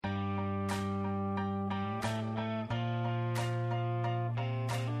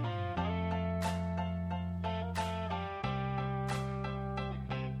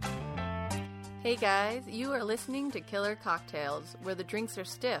Hey guys, you are listening to Killer Cocktails, where the drinks are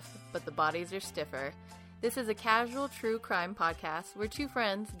stiff, but the bodies are stiffer. This is a casual true crime podcast where two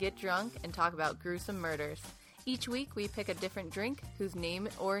friends get drunk and talk about gruesome murders. Each week we pick a different drink whose name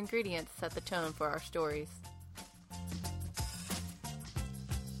or ingredients set the tone for our stories.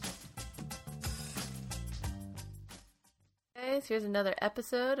 Guys, here's another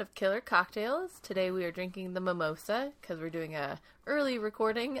episode of Killer Cocktails. Today we are drinking the Mimosa because we're doing a early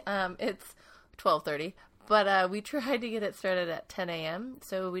recording. It's 12:30, but we tried to get it started at 10 a.m.,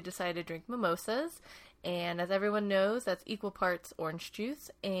 so we decided to drink mimosas, and as everyone knows, that's equal parts orange juice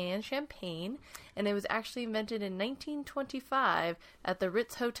and champagne, and it was actually invented in 1925 at the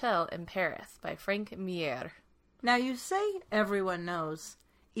Ritz Hotel in Paris by Frank Mier. Now, you say everyone knows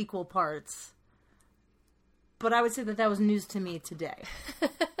equal parts, but I would say that was news to me today.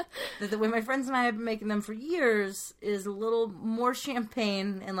 That the way my friends and I have been making them for years is a little more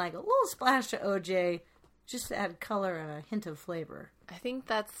champagne and like a little splash of OJ just to add color and a hint of flavor. I think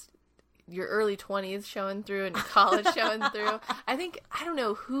that's your early 20s showing through and college showing through. I don't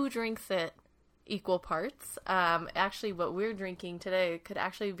know who drinks it equal parts. Actually, what we're drinking today could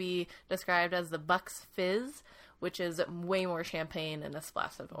actually be described as the Bucks Fizz, which is way more champagne and a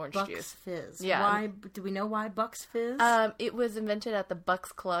splash of orange juice. Bucks Fizz. Yeah. Why? Do we know why Bucks Fizz? It was invented at the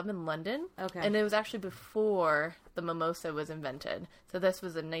Bucks Club in London. Okay. And it was actually before the mimosa was invented. So this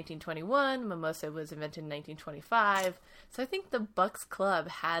was in 1921. Mimosa was invented in 1925. So I think the Bucks Club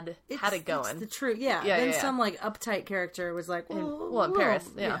had it going. It's the truth. Yeah. Then some like uptight character was like, in Paris.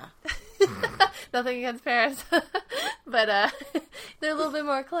 Yeah. Nothing against Paris. But they're a little bit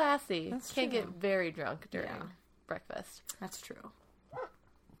more classy. That's Can't true. get very drunk during breakfast. That's true.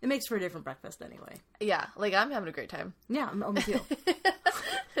 It makes for a different breakfast anyway. Yeah, like I'm having a great time. Yeah, me too.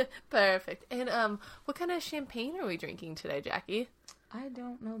 Perfect. And what kind of champagne are we drinking today, Jackie? I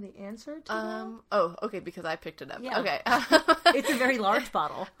don't know the answer to that. Oh, okay, because I picked it up. Yeah. Okay. It's a very large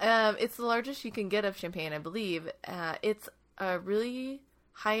bottle. It's the largest you can get of champagne, I believe. It's a really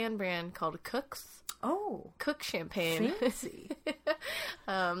high-end brand called Cook's. Oh. Cook champagne. Fancy.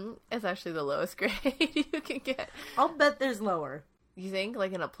 It's actually the lowest grade you can get. I'll bet there's lower. You think?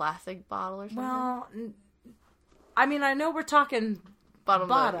 Like in a plastic bottle or something? Well, I mean, I know we're talking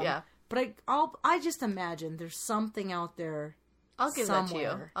bottom, yeah. But I just imagine there's something out there. I'll give somewhere. that to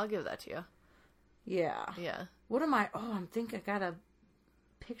you. I'll give that to you. Yeah. Yeah. What am I? Oh, I'm thinking I got a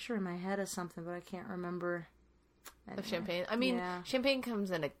picture in my head of something, but I can't remember. Anyway. Of champagne? I mean, champagne comes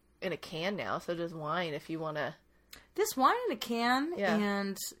in a can now, so does wine if you want to. This wine in a can,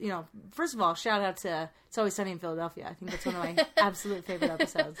 and, you know, first of all, shout out to It's Always Sunny in Philadelphia. I think that's one of my absolute favorite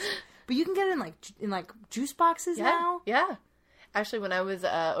episodes. But you can get it in juice boxes now. Yeah. Actually, when I was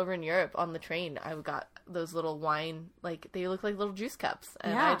over in Europe on the train, I got those little wine, they look like little juice cups.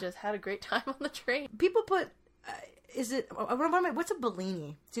 And I just had a great time on the train. People put, what's a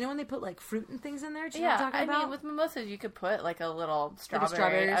Bellini? Do you know when they put, fruit and things in there? Do you know what I'm talking about? I mean, with mimosas, you could put, a little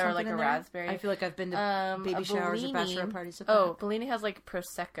strawberry or a raspberry. I feel like I've been to baby showers or bachelorette parties with that. Bellini has,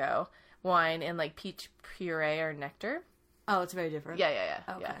 Prosecco wine and, peach puree or nectar. Oh, it's very different. Yeah.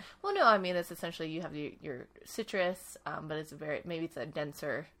 Okay. Yeah. Well, no, I mean, it's essentially you have your citrus, but it's maybe it's a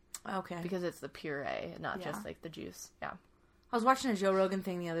denser. Okay. Because it's the puree, not just, the juice. Yeah. I was watching a Joe Rogan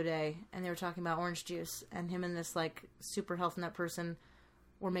thing the other day, and they were talking about orange juice, and him and this, super health nut person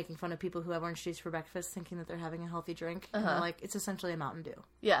were making fun of people who have orange juice for breakfast, thinking that they're having a healthy drink. And they're like, it's essentially a Mountain Dew.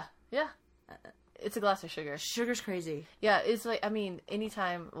 Yeah. It's a glass of sugar. Sugar's crazy. Yeah, it's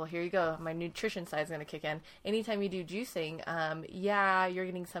anytime, well, here you go, my nutrition side is going to kick in. Anytime you do juicing, you're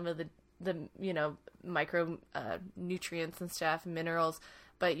getting some of the micro nutrients and stuff, minerals,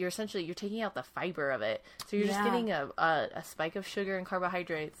 but you're taking out the fiber of it. So you're just getting a spike of sugar and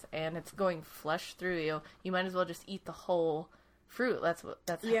carbohydrates, and it's going flush through you. You might as well just eat the whole fruit. That's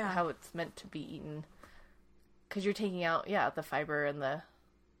how it's meant to be eaten. Because you're taking out, the fiber and the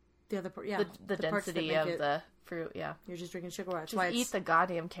other part, the density of the fruit, You're just drinking sugar water. Just eat the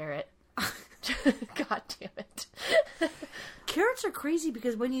goddamn carrot. God damn it. Carrots are crazy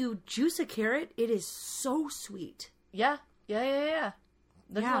because when you juice a carrot, it is so sweet. Yeah.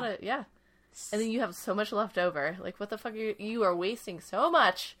 That's what and then you have so much left over. What the fuck you are wasting so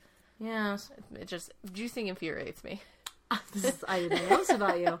much. Yeah. It just, juicing infuriates me. I didn't know this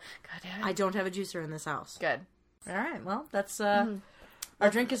about you. God damn it. I don't have a juicer in this house. Good. All right. Well, that's our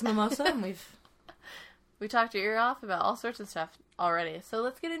drink is mimosa, and we talked your ear off about all sorts of stuff already. So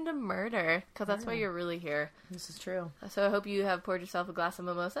let's get into murder, because that's why you're really here. This is true. So I hope you have poured yourself a glass of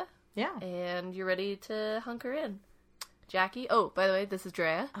mimosa. Yeah. And you're ready to hunker in. Jackie. Oh, by the way, this is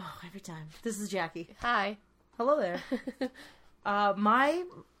Drea. Oh, every time. This is Jackie. Hi. Hello there.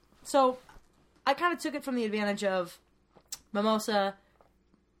 I kind of took it from the advantage of mimosa,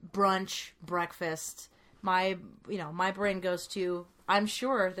 brunch, breakfast. My brain goes to, I'm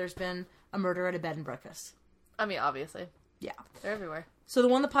sure there's been a murder at a bed and breakfast. I mean, obviously. Yeah. They're everywhere. So the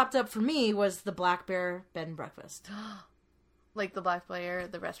one that popped up for me was the Black Bear Bed and Breakfast. Like the Black Bear,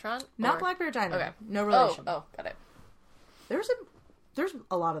 the restaurant? Not Black Bear Diner. Okay. No relation. Oh, got it. There's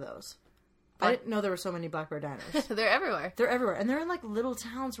a lot of those. I didn't know there were so many Black Bear Diners. They're everywhere. They're everywhere. And they're in like little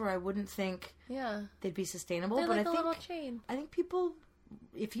towns where I wouldn't think they'd be sustainable. They're but like I a think, little chain. I think people,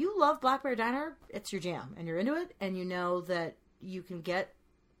 if you love Black Bear Diner, it's your jam. And you're into it. And you know that you can get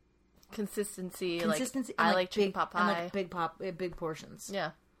Consistency. Like, I like chicken pot pie. And like big portions.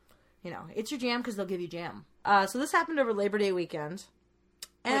 Yeah. You know, it's your jam because they'll give you jam. So this happened over Labor Day weekend.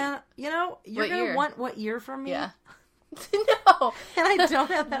 And, you're going to want what year from me? Yeah. No. And I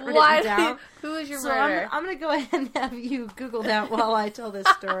don't have that written down. Who is your so murderer? I'm going to go ahead and have you Google that while I tell this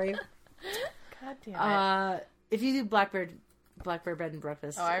story. God damn it. If you do Black Bear Bed and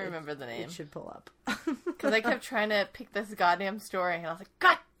Breakfast. Oh, I remember the name. It should pull up. Because I kept trying to pick this goddamn story, and I was like,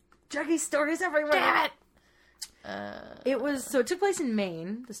 God, Juggy stories everywhere. damn it! It took place in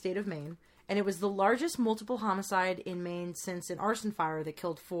Maine, the state of Maine, and it was the largest multiple homicide in Maine since an arson fire that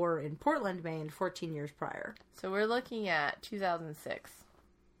killed 4 in Portland, Maine, 14 years prior. So we're looking at 2006.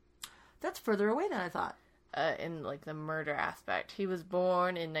 That's further away than I thought. In, like, the murder aspect. He was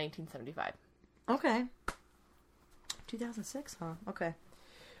born in 1975. Okay. 2006, huh? Okay.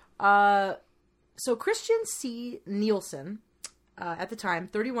 So Christian C. Nielsen, at the time,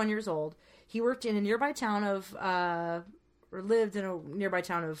 31 years old, he worked in a nearby town of, or lived in a nearby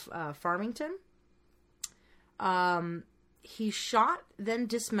town of Farmington. He shot, then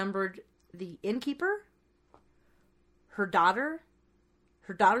dismembered the innkeeper, her daughter,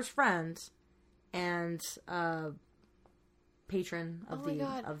 her daughter's friends, and patron of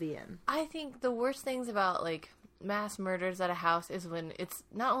the inn. I think the worst things about, like, mass murders at a house is when it's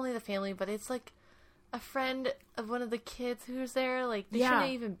not only the family, but it's like a friend of one of the kids who's there. Like, they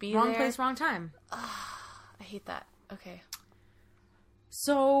shouldn't even be there. Wrong place, wrong time. I hate that. Okay.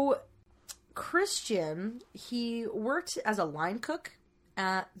 So, Christian, he worked as a line cook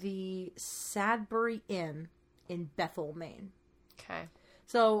at the Sadbury Inn in Bethel, Maine. Okay.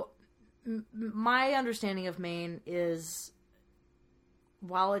 So, my understanding of Maine is,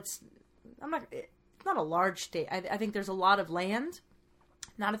 while it's not a large state. I think there's a lot of land.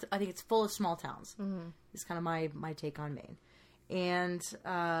 I think it's full of small towns. Mm-hmm. It's kind of my take on Maine. And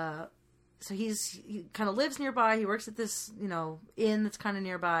so he kind of lives nearby. He works at this inn that's kind of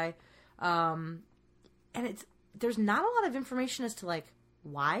nearby. And there's not a lot of information as to like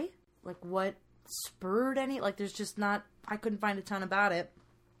why, like what spurred any. Like there's just not. I couldn't find a ton about it.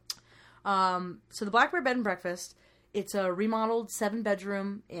 So the Black Bear Bed and Breakfast. It's a remodeled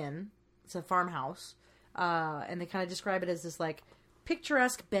 7-bedroom inn. It's a farmhouse, and they kind of describe it as this, like,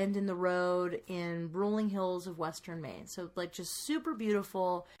 picturesque bend in the road in rolling hills of western Maine. So, like, just super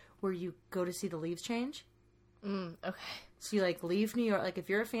beautiful, where you go to see the leaves change. Okay. So you, like, leave New York. Like, if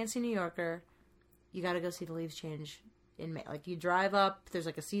you're a fancy New Yorker, you got to go see the leaves change in Maine. Like, you drive up, there's,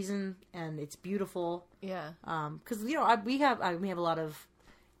 like, a season, and it's beautiful. Yeah. Because, we have a lot of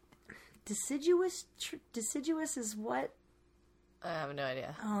deciduous. Deciduous is what? I have no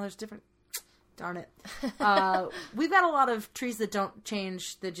idea. Oh, there's different... Darn it. We've got a lot of trees that don't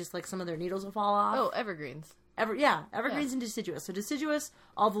change, that just, like, some of their needles will fall off. Oh, evergreens. Evergreens and deciduous. So deciduous,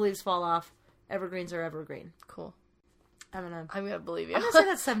 all the leaves fall off. Evergreens are evergreen. Cool. I'm gonna believe you. I'm gonna say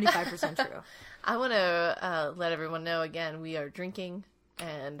that's 75% true. I want to let everyone know, again, we are drinking,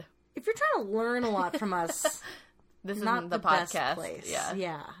 and... If you're trying to learn a lot from us... This is not the best podcast. Place. Yeah.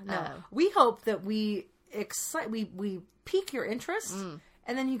 Yeah. No. We hope that we pique your interest,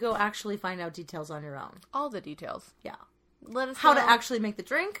 and then you go actually find out details on your own. All the details. Yeah. Let us how know. to actually make the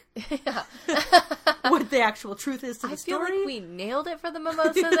drink. Yeah. What the actual truth is to the story. I feel like we nailed it for the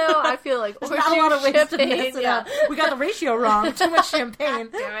mimosa, though. I feel like there's not a lot of ways to mess it up. We got the ratio wrong. Too much champagne.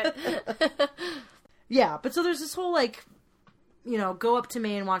 Damn it. Yeah, but so there's this whole, like, go up to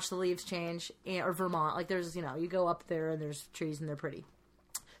Maine, watch the leaves change, or Vermont. Like, there's, you go up there and there's trees and they're pretty.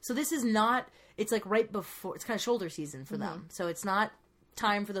 So this is not, it's like right before, it's kind of shoulder season for them. So it's not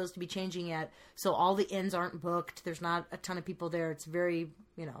time for those to be changing yet. So all the inns aren't booked. There's not a ton of people there. It's very,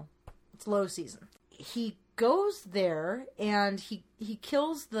 it's low season. He goes there and he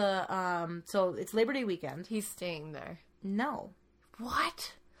kills the, so it's Labor Day weekend. He's staying there. No.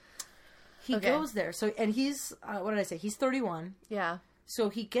 What? He goes there. So, and he's, what did I say? He's 31. Yeah. So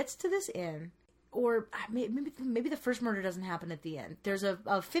he gets to this inn, or maybe the first murder doesn't happen at the inn. There's a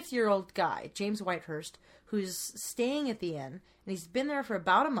 50-year-old guy, James Whitehurst, who's staying at the inn, and he's been there for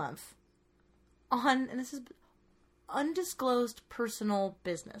about a month. on, and this is undisclosed personal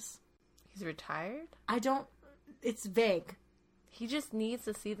business. He's retired? It's vague. He just needs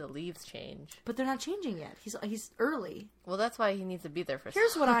to see the leaves change. But they're not changing yet. He's early. Well, that's why he needs to be there for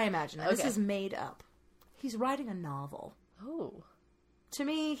Here's what I imagine. Now, Okay. This is made up. He's writing a novel. Oh. To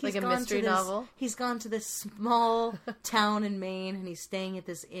me, Like a mystery novel? He's gone to this small town in Maine, and he's staying at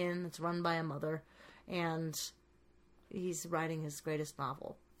this inn that's run by a mother, and he's writing his greatest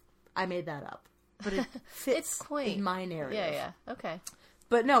novel. I made that up. But it fits It's quaint. in my narrative. Yeah. Okay.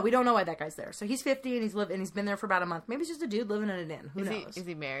 But no, we don't know why that guy's there. So he's 50 and he's been there for about a month. Maybe he's just a dude living in an inn. Who knows? Is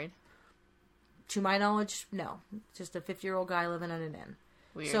he married? To my knowledge, no. Just a 50-year-old guy living in an inn.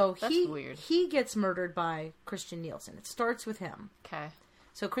 Weird. So That's weird. he gets murdered by Christian Nielsen. It starts with him. Okay.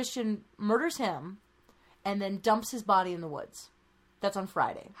 So Christian murders him and then dumps his body in the woods. That's on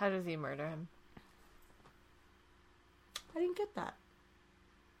Friday. How does he murder him? I didn't get that.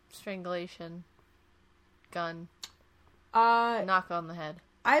 Strangulation. Gun. Uh, Knock on the head.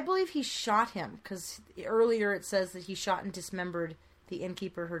 I believe he shot him because earlier it says that he shot and dismembered the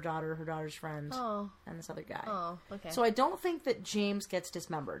innkeeper, her daughter, her daughter's friend, and this other guy. Oh, okay. So I don't think that James gets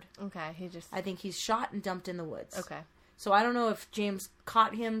dismembered. Okay, I think he's shot and dumped in the woods. Okay. So I don't know if James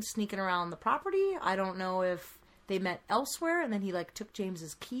caught him sneaking around the property. I don't know if they met elsewhere and then he took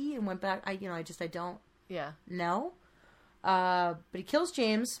James's key and went back. I don't know. But he kills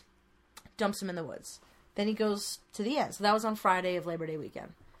James, dumps him in the woods. Then he goes to the inn. So that was on Friday of Labor Day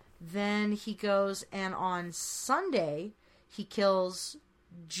weekend. Then he goes, and on Sunday, he kills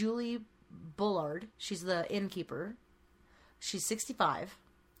Julie Bullard. She's the innkeeper. She's 65.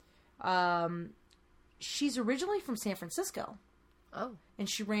 She's originally from San Francisco. Oh. And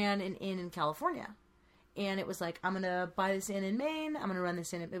she ran an inn in California. And it was like, I'm going to buy this inn in Maine. I'm going to run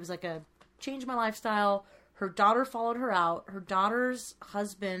this inn. It was like a change my lifestyle. Her daughter followed her out. Her daughter's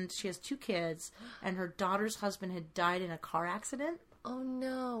husband, she has 2 kids, and her daughter's husband had died in a car accident. Oh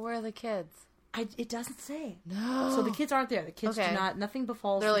no, where are the kids? It doesn't say. No. So the kids aren't there. The kids do not, nothing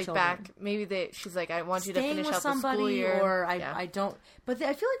befalls They're the like children. back, maybe she's like, I want you to Staying finish with out somebody, the school year. or I don't. But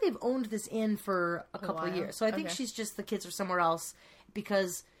I feel like they've owned this inn for a couple of while. years. So I think Okay. she's just, the kids are somewhere else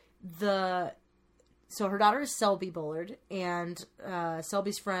because so her daughter is Selby Bullard, and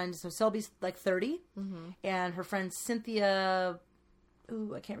Selby's friend, so Selby's like 30, and her friend Cynthia,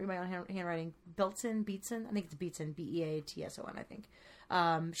 I can't read my own handwriting, Beatson, I think it's Beatson, Beatson, I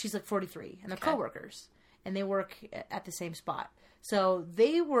think. She's like 43, and they're coworkers, and they work at the same spot. So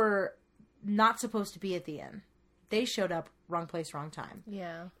they were not supposed to be at the inn. They showed up, wrong place, wrong time.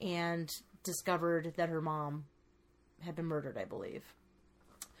 Yeah. And discovered that her mom had been murdered, I believe.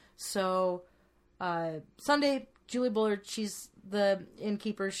 So Sunday, Julie Bullard, she's the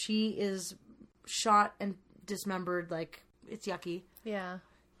innkeeper. She is shot and dismembered, like, it's yucky. Yeah.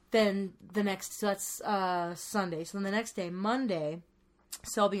 Then so that's Sunday. So then the next day, Monday,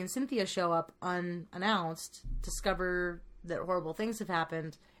 Selby and Cynthia show up unannounced, discover that horrible things have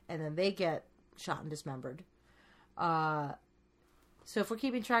happened, and then they get shot and dismembered. So if we're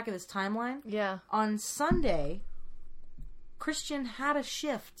keeping track of this timeline, Yeah. on Sunday, Christian had a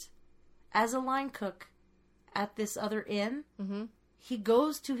shift as a line cook at this other inn. Mm-hmm. He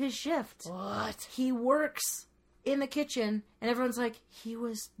goes to his shift. What? He works in the kitchen, and everyone's like, he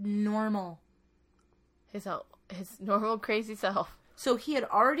was normal. His normal crazy self. So he had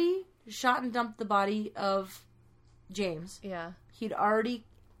already shot and dumped the body of James. Yeah. He'd already,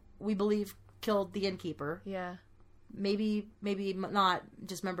 we believe, killed the innkeeper. Yeah. Maybe not,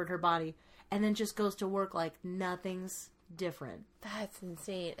 dismembered her body. And then just goes to work like nothing's different. That's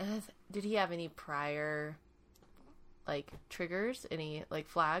insane. Did he have any prior, triggers? Any,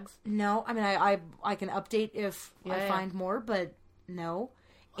 flags? No, I mean, I can update if I find more, but no.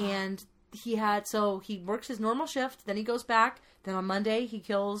 Wow. And he works his normal shift, then he goes back, then on Monday he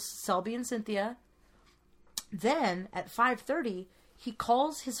kills Selby and Cynthia. Then, at 5:30, he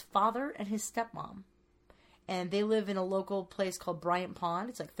calls his father and his stepmom. And they live in a local place called Bryant Pond.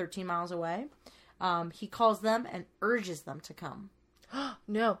 It's 13 miles away. He calls them and urges them to come.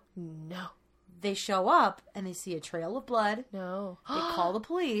 No. They show up and they see a trail of blood. No. They call the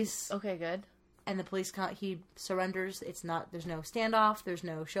police. Okay, good. And the police he surrenders. There's no standoff. There's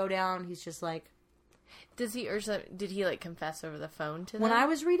no showdown. He's just like... Does he urge them? Did he confess over the phone to them? When I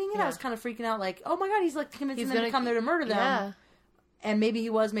was reading it, I was kind of freaking out oh my God, he's convincing them to come there to murder them. Yeah. And maybe he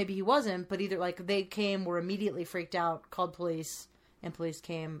was, maybe he wasn't, but either they came, were immediately freaked out, called police, and police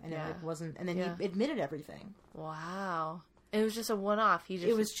came, and it wasn't, and then he admitted everything. Wow. It was just a one-off.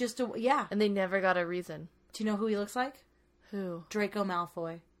 It was just And they never got a reason. Do you know who he looks like? Who? Draco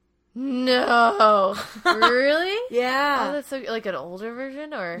Malfoy. No. Really? Yeah. Oh, that's an older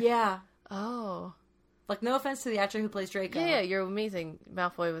version, or? Yeah. Oh. Like, no offense to the actor who plays Draco. Yeah, you're amazing.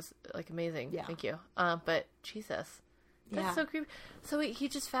 Malfoy was, like, amazing. Yeah. Thank you. But, Jesus. That's so creepy. So wait, he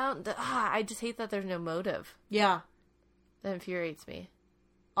just found... I just hate that there's no motive. Yeah. That infuriates me.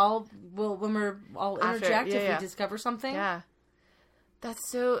 When I'll interject if we discover something. Yeah. That's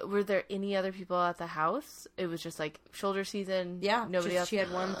so... Were there any other people at the house? It was just, like, shoulder season? Yeah. Nobody else? She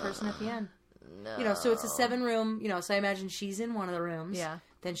had one person at the end. No. You know, so it's a 7-room, you know, so I imagine she's in one of the rooms. Yeah.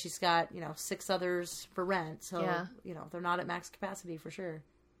 Then she's got, you know, 6 others for rent. So, you know, they're not at max capacity for sure.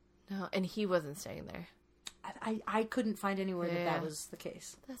 No, and he wasn't staying there. I couldn't find anywhere that was the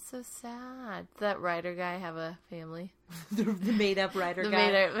case. That's so sad. Did that writer guy have a family? the made-up writer guy?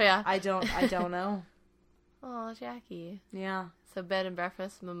 Yeah. I don't know. Oh, Jackie. Yeah. So bed and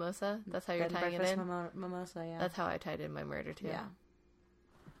breakfast, mimosa? That's how you're tying it in? Mimosa, yeah. That's how I tied in my murder, too. Yeah.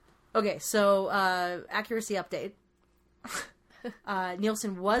 Okay, so, accuracy update.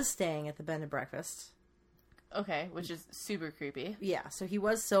 Nielsen was staying at the bed and breakfast. Okay, which is super creepy. Yeah, so he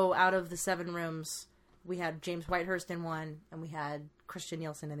was, so out of the 7 rooms, we had James Whitehurst in one, and we had Christian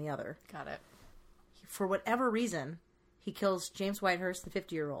Nielsen in the other. Got it. For whatever reason, he kills James Whitehurst, the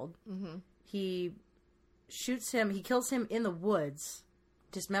 50-year-old. Mm-hmm. He kills him in the woods,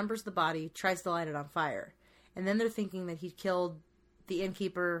 dismembers the body, tries to light it on fire. And then they're thinking that he killed the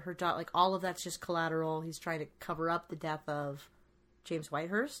innkeeper, her daughter, like, all of that's just collateral. He's trying to cover up the death of James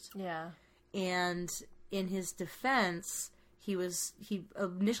Whitehurst. Yeah. And in his defense, he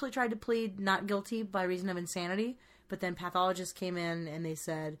initially tried to plead not guilty by reason of insanity, but then pathologists came in and they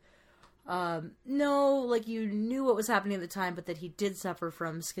said, no, like, you knew what was happening at the time, but that he did suffer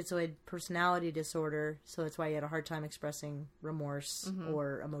from schizoid personality disorder, so that's why he had a hard time expressing remorse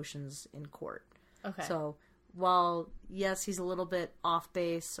or emotions in court. Okay. So, while, yes, he's a little bit off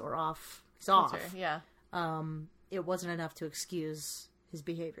base or he's off. off. Yeah. It wasn't enough to excuse his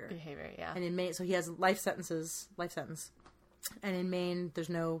behavior. Yeah. And in Maine, so he has life sentence. And in Maine, there's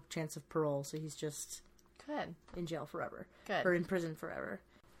no chance of parole, so he's just in jail forever. Good. Or in prison forever.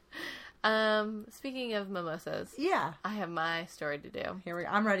 Speaking of mimosas. Yeah. I have my story to do. Here we go.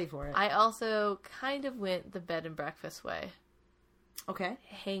 I'm ready for it. I also kind of went the bed and breakfast way. Okay.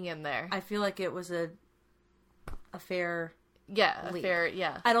 Hang in there. I feel like it was a fair... Yeah, leap.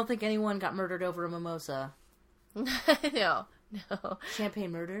 yeah. I don't think anyone got murdered over a mimosa. No.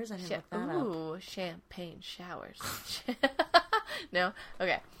 Champagne murders? I didn't look that up. Ooh, champagne showers. No?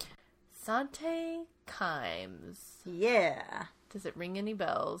 Okay. Sante Kimes. Yeah. Does it ring any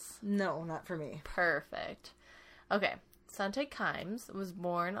bells? No, not for me. Perfect. Okay. Sante Kimes was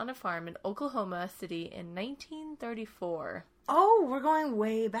born on a farm in Oklahoma City in 1934. Oh, we're going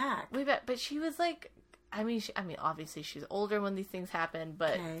way back. Way back. But she was like... I mean, obviously she's older when these things happened,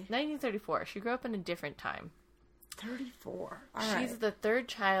 but 1934. She grew up in a different time. 34. She's the third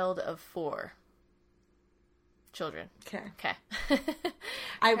child of 4 children. Okay. Okay.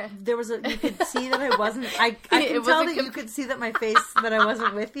 You could see that I wasn't, I can tell that you could see that my face, that I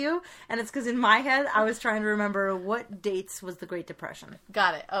wasn't with you, and it's because in my head, I was trying to remember what dates was the Great Depression.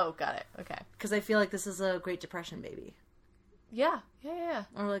 Got it. Oh, got it. Okay. Because I feel like this is a Great Depression baby. Yeah.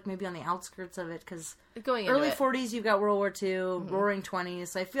 Or like maybe on the outskirts of it, because early 40s, you've got World War II, Roaring 20s,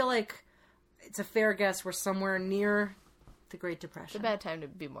 so I feel like it's a fair guess we're somewhere near the Great Depression. It's a bad time to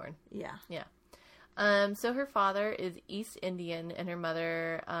be born. Yeah. So her father is East Indian and her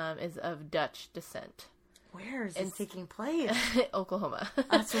mother is of Dutch descent. Where is this taking place? Oklahoma.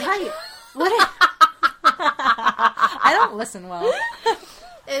 That's right. What? I don't listen well.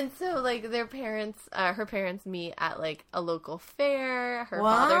 And so, like, her parents meet at, like, a local fair.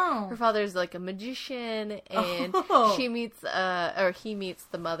 Her father's, like, a magician, and he meets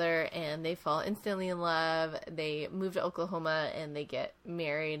the mother, and they fall instantly in love. They move to Oklahoma, and they get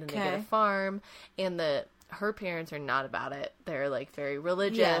married, and they get a farm, and her parents are not about it. They're, like, very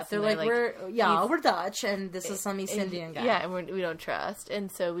religious. Yeah, they're like we're Dutch, and this is some East Indian guy. Yeah, and we don't trust,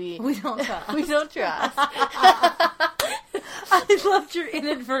 and so we don't trust. We don't trust. I loved your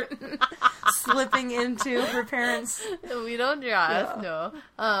inadvertent slipping into her parents. We don't trust, no.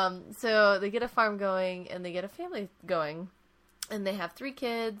 So they get a farm going, and they get a family going, and they have 3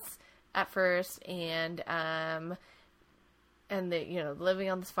 kids at first, and they, living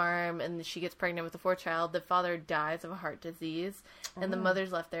on this farm, and she gets pregnant with the 4th child. The father dies of a heart disease, and the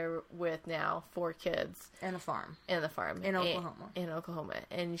mother's left there with now 4 kids. And a farm. And the farm. In Oklahoma. In Oklahoma.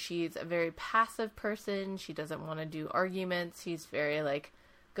 And she's a very passive person. She doesn't want to do arguments. She's very, like,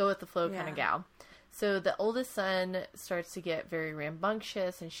 go with the flow kind of gal. So the oldest son starts to get very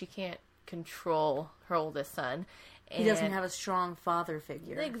rambunctious, and she can't control her oldest son. He doesn't have a strong father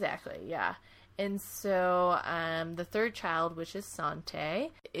figure. Exactly, yeah. And so the third child, which is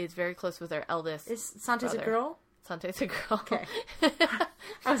Sante, is very close with her eldest. Is Sante's brother. a girl? Sante's a girl. Okay. I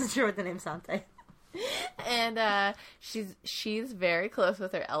wasn't sure what the name Sante. And she's very close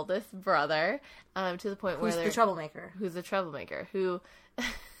with her eldest brother, to the point where Who's the troublemaker? Who's the troublemaker? Who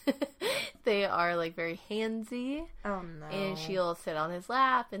they are like very handsy. Oh no! And she'll sit on his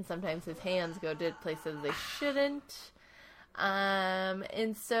lap, and sometimes his hands go to places they shouldn't.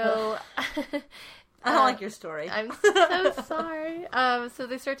 And so I don't like your story. I'm so sorry. So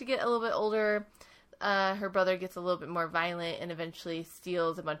they start to get a little bit older. Her brother gets a little bit more violent and eventually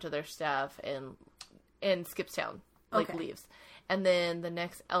steals a bunch of their stuff and skips town, Okay. leaves. And then the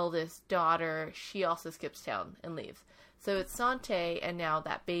next eldest daughter, she also skips town and leaves. So it's Sante and now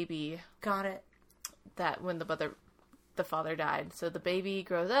that baby. Got it. That when the father died. So the baby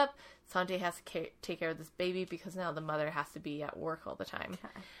grows up. Sante has to take care of this baby because now the mother has to be at work all the time.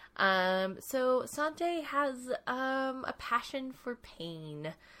 Okay. So Sante has a passion for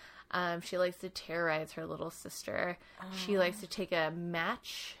pain. She likes to terrorize her little sister. She likes to take a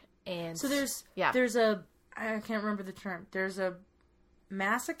match and... So there's a... I can't remember the term. There's a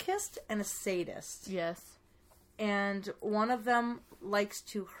masochist and a sadist. Yes. And one of them likes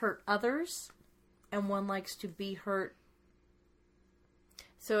to hurt others, and one likes to be hurt.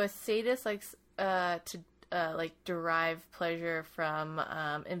 So a sadist likes to derive pleasure from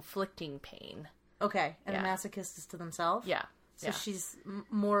inflicting pain. Okay, and a masochist is to themselves? Yeah. So she's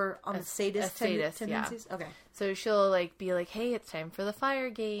more on the sadist tendencies? Yeah. Okay. So she'll be like, hey, it's time for the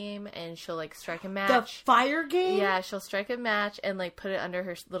fire game, and she'll strike a match. The fire game? Yeah, she'll strike a match and put it under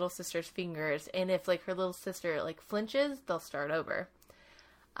her little sister's fingers, and if her little sister flinches, they'll start over.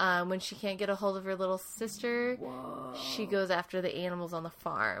 When she can't get a hold of her little sister, she goes after the animals on the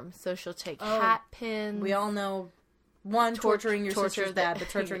farm. So she'll take hat pins. We all know, torturing your sister is bad, but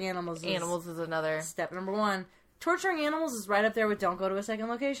torturing animals is another. Step number one. Torturing animals is right up there with don't go to a second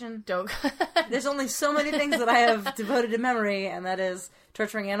location. Don't. There's only so many things that I have devoted to memory, and that is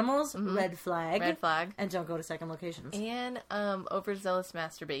torturing animals, red flag, and don't go to second locations. And overzealous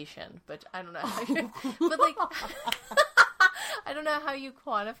masturbation, but I don't know how you, but I don't know how you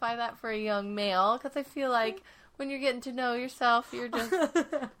quantify that for a young male, because I feel like when you're getting to know yourself, you're just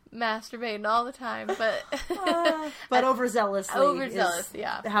masturbating all the time, but overzealous,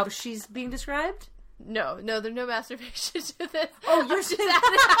 yeah. How she's being described? No, there's no masturbation to this. Oh,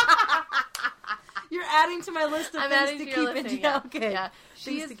 you're adding to my list of things to keep in check. Okay, yeah.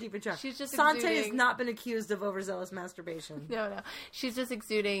 Things to keep in check. She's just Sante has not been accused of overzealous masturbation. No. She's just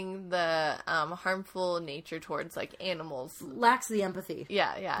exuding the harmful nature towards animals. Lacks the empathy.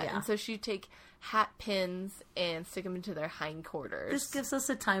 Yeah. And so she'd take hat pins and stick them into their hindquarters. This gives us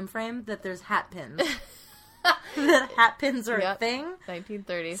a time frame that there's hat pins. That hat pins are a thing.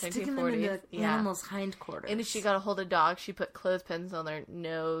 1930s, Sticking 1940s. them into animals' hindquarters. And if she got a hold of dogs, she put clothespins on their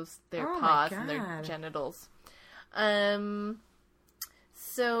nose, their paws, and their genitals.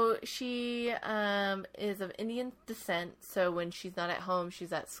 So she is of Indian descent. So when she's not at home,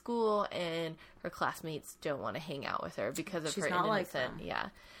 she's at school, and her classmates don't want to hang out with her because of her Indian descent. Yeah.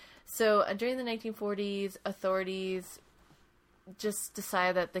 So during the 1940s, authorities just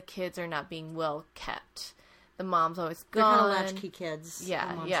decide that the kids are not being well kept. The mom's always gone. They're kind of latchkey kids.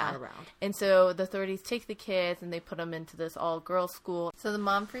 Yeah, mom's yeah. not around. And so the authorities take the kids and they put them into this all-girls school. So the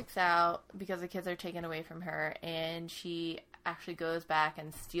mom freaks out because the kids are taken away from her, and she actually goes back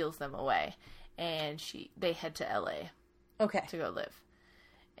and steals them away. And they head to LA. Okay. To go live.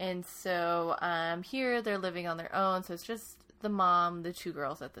 And so here they're living on their own. So it's just the mom, the two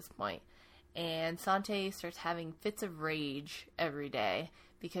girls at this point. And Sante starts having fits of rage every day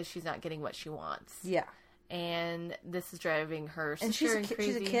because she's not getting what she wants. Yeah. And this is driving her sister and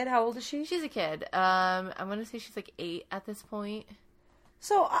crazy. She's a kid? How old is she? She's a kid. I'm going to say she's 8 at this point.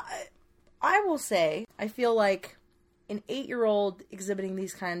 So I will say, I feel like an 8-year-old exhibiting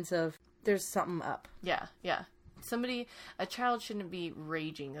these kinds of, there's something up. Yeah. A child shouldn't be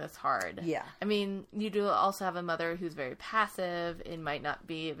raging this hard. Yeah. I mean, you do also have a mother who's very passive and might not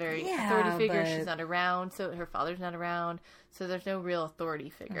be a very authority figure. She's not around, so her father's not around, so there's no real authority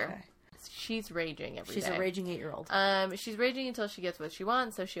figure. Okay. She's raging every day. She's a raging 8-year-old. She's raging until she gets what she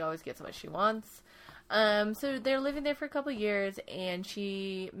wants, so she always gets what she wants. So they're living there for a couple years, and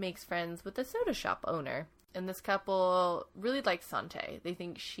she makes friends with the soda shop owner. And this couple really likes Sante. They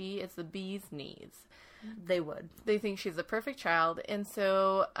think she is the bee's knees. They would. They think she's the perfect child. And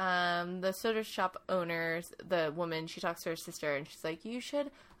so the soda shop owners, the woman, she talks to her sister, and she's like, you should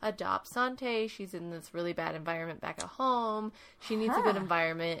adopt Sante. She's in this really bad environment back at home. She needs a good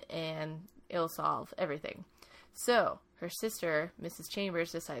environment, and it'll solve everything. So her sister, Mrs.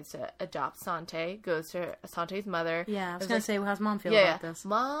 Chambers, decides to adopt Sante, goes to Sante's mother. Yeah, I was going to say, how's Mom feel about this?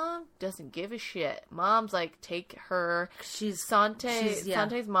 Mom doesn't give a shit. Mom's like, take her.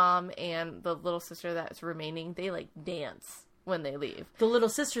 Sante's mom and the little sister that's remaining, they like dance when they leave. The little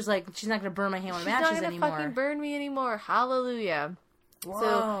sister's like, she's not going to burn my hand with matches anymore. She's not going to fucking burn me anymore. Hallelujah. Whoa.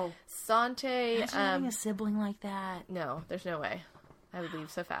 So, Sante... Imagine having a sibling like that. No, there's no way. I would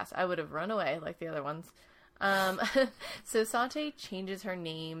leave so fast. I would have run away like the other ones. So Sante changes her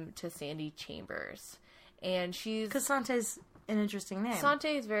name to Sandy Chambers. And she's... Because Sante's an interesting name.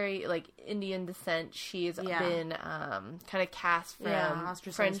 Sante is very, like, Indian descent. She's been kind of cast from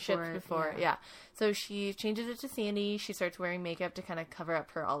friendships before. Yeah. So she changes it to Sandy. She starts wearing makeup to kind of cover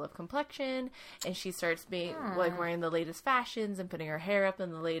up her olive complexion. And she starts being, like, wearing the latest fashions and putting her hair up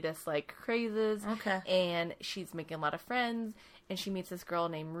in the latest, like, crazes. Okay. And she's making a lot of friends. And she meets this girl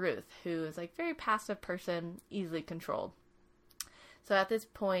named Ruth, who is, like, very passive person, easily controlled. So at this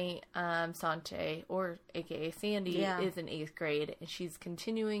point, Sante, or aka Sandy, is in 8th grade, and she's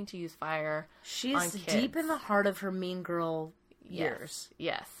continuing to use fire on kids. She's deep in the heart of her mean girl years.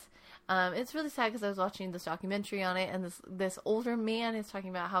 Yes. It's really sad because I was watching this documentary on it, and this older man is talking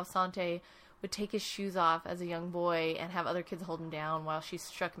about how Sante would take his shoes off as a young boy and have other kids hold him down while she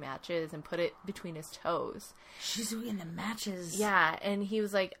struck matches and put it between his toes. She's into matches. Yeah, and he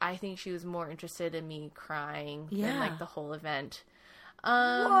was like, I think she was more interested in me crying than, like, the whole event.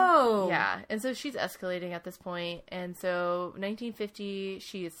 Whoa! Yeah, and so she's escalating at this point, and so 1950,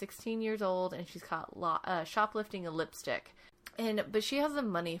 she is 16 years old, and she's caught shoplifting a lipstick, but she has the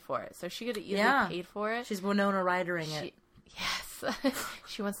money for it, so she could have easily paid for it. She's Winona Ridering it. Yes,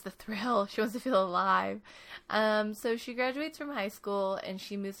 she wants the thrill. She wants to feel alive. So she graduates from high school, and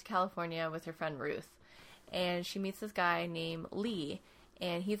she moves to California with her friend Ruth, and she meets this guy named Lee.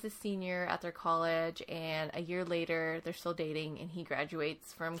 And he's a senior at their college, and a year later, they're still dating, and he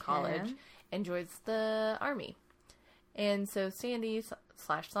graduates from college and joins the army. And so Sandy /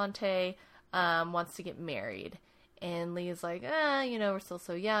 Sante wants to get married. And Lee is like, we're still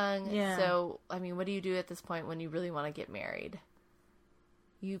so young. Yeah. So, I mean, what do you do at this point when you really want to get married?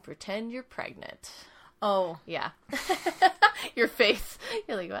 You pretend you're pregnant. Oh. Yeah. Your face.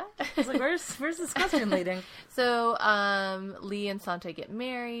 You're like, what? I was like, where's this question leading? So, Lee and Sante get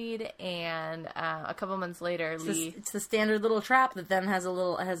married, and a couple months later, it's the standard little trap that then has a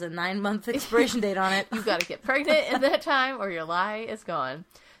 9-month expiration date on it. You've got to get pregnant in that time, or your lie is gone.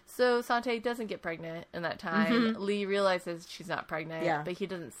 So, Sante doesn't get pregnant in that time. Mm-hmm. Lee realizes she's not pregnant, but he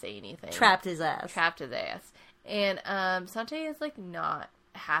doesn't say anything. Trapped his ass. And Sante is, like, not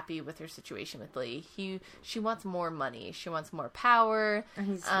happy with her situation with Lee. She wants more money. She wants more power. And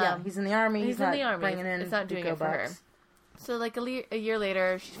he's in the army. He's in the army. Bringing in it's not doing it for her. So, like, a year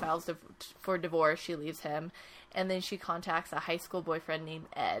later, she files for divorce. She leaves him. And then she contacts a high school boyfriend named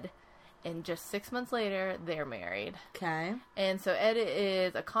Ed. And just 6 months later, they're married. Okay. And so Ed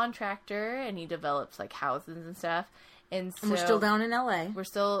is a contractor, and he develops, like, houses and stuff. And we're still down in LA. We're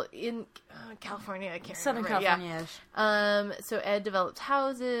still in California. I can't Southern remember. California-ish. Yeah. So Ed develops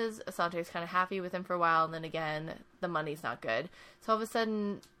houses. Sante's kind of happy with him for a while, and then again, the money's not good. So all of a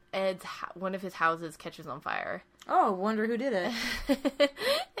sudden, one of his houses catches on fire. Oh, wonder who did it.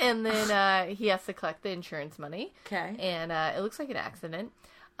 And then he has to collect the insurance money. Okay. And it looks like an accident.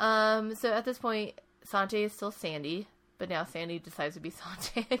 So at this point, Sante is still Sandy. But now Sandy decides to be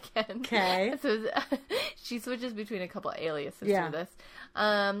Sante again. Okay. So she switches between a couple of aliases through this.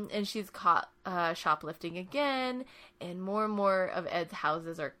 And she's caught shoplifting again. And more of Ed's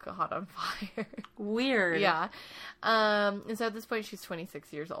houses are caught on fire. Weird. Yeah. And so at this point, she's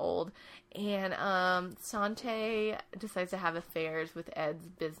 26 years old. And Sante decides to have affairs with Ed's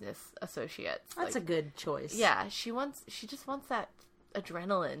business associates. That's a good choice. Yeah. She just wants that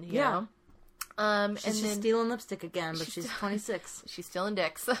adrenaline, you know? She's just stealing lipstick again, but she's 26. She's stealing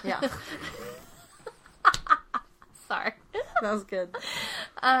dicks. Yeah. Sorry. That was good.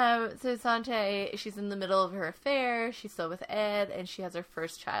 So Sante, she's in the middle of her affair. She's still with Ed, and she has her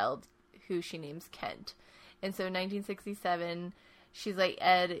first child, who she names Kent. And so in 1967, she's like,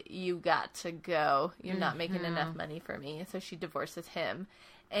 Ed, you got to go. You're not making enough money for me. So she divorces him.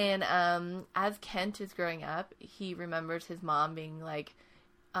 And as Kent is growing up, he remembers his mom being like,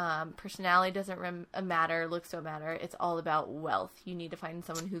 personality doesn't matter, looks don't matter. It's all about wealth. You need to find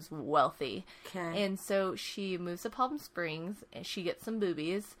someone who's wealthy. Okay. And so she moves to Palm Springs, and she gets some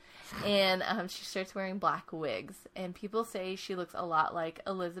boobies, and she starts wearing black wigs. And people say she looks a lot like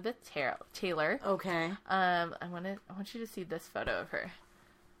Elizabeth Taylor. Okay. I want you to see this photo of her.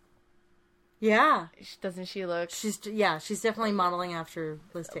 Yeah. Doesn't she look? She's definitely modeling after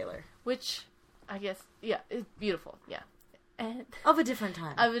Liz Taylor. Which I guess, yeah, it's beautiful, yeah. And of a different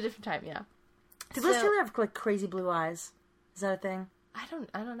time. Yeah. Did Liz Taylor have like crazy blue eyes? Is that a thing? I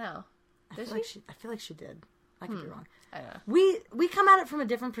don't know. I feel like she did. I could be wrong. I don't know. We come at it from a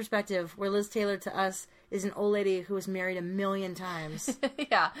different perspective, where Liz Taylor to us is an old lady who was married 1 million times.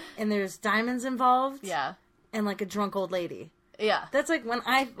 Yeah. And there's diamonds involved. Yeah. And like a drunk old lady. Yeah. That's like when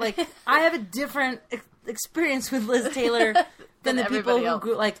I have a different experience with Liz Taylor than the people who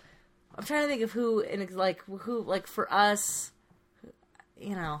grew, like, I'm trying to think of who for us,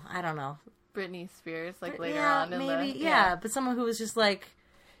 you know, I don't know. Britney Spears, like later on. Maybe, yeah. But someone who was just like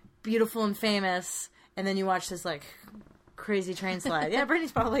beautiful and famous, and then you watch this like crazy train slide. Yeah,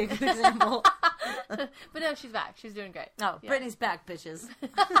 Britney's probably a good example. But no, she's back. She's doing great. Oh, yeah. Britney's back, bitches.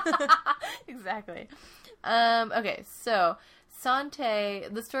 Exactly. Okay, so Sante,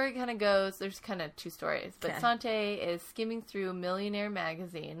 the story kind of goes, there's kind of two stories, but Sante is skimming through Millionaire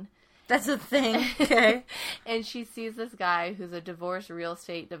magazine. That's a thing. Okay. And she sees this guy who's a divorced real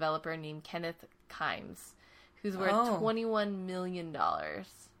estate developer named Kenneth Kimes, who's worth $21 million.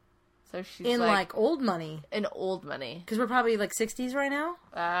 So she's in like old money. In old money. Because we're probably like 60s right now?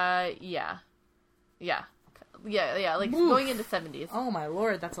 Yeah. Yeah, like going into 70s. Oh my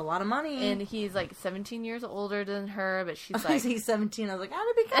lord, that's a lot of money. And he's like 17 years older than her, but she's like... He's 17. I was like, how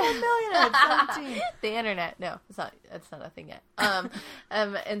to become a millionaire at 17? The internet. No, it's not a thing yet.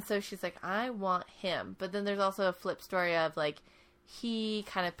 And so she's like, I want him. But then there's also a flip story of like, he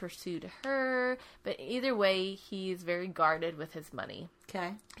kind of pursued her, but either way, he's very guarded with his money.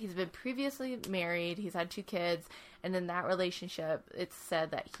 Okay. He's been previously married. He's had 2 kids. And in that relationship, it's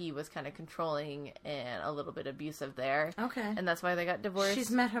said that he was kind of controlling and a little bit abusive there. Okay. And that's why they got divorced. She's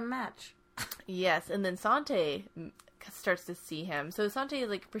met her match. Yes. And then Sante starts to see him. So Sante is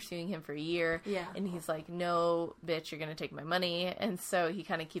like pursuing him for a year. Yeah. And he's like, no, bitch, you're going to take my money. And so he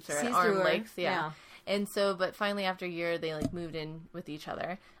kind of keeps her at arm's length. Yeah. And so, but finally after a year, they like moved in with each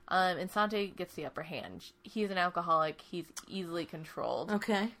other. And Sante gets the upper hand. He's an alcoholic. He's easily controlled.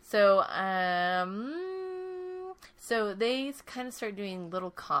 Okay. So, so they kind of start doing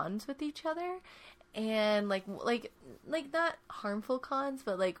little cons with each other, and like not harmful cons,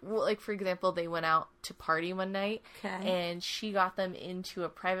 but like for example, they went out to party one night, and she got them into a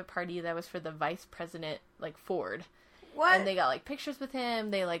private party that was for the vice president, like Ford. What? And they got like pictures with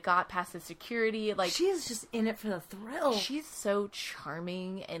him. They like got past the security. Like she is just in it for the thrill. She's so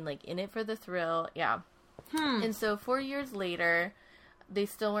charming and like in it for the thrill. Yeah. And so 4 years later, they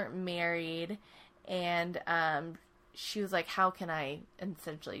still weren't married, and she was like, how can I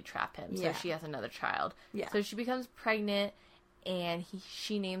essentially trap him? So she has another child. Yeah. So she becomes pregnant, and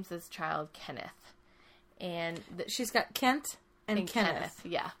she names this child Kenneth. And she's got Kent and Kenneth.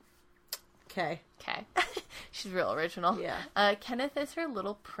 Yeah. Okay. She's real original. Yeah. Kenneth is her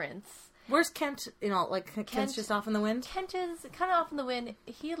little prince. Where's Kent? You know, like Kent's just off in the wind? Kent is kind of off in the wind.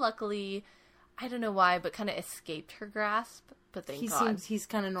 He luckily, I don't know why, but kind of escaped her grasp. But thank God. Seems he's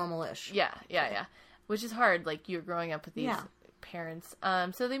kind of normal-ish. Yeah. Which is hard, like, you're growing up with these parents.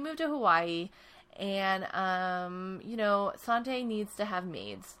 So they moved to Hawaii, and, you know, Sante needs to have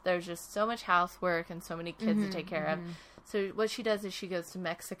maids. There's just so much housework and so many kids to take care of. So what she does is she goes to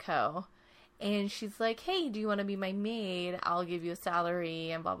Mexico, and she's like, hey, do you want to be my maid? I'll give you a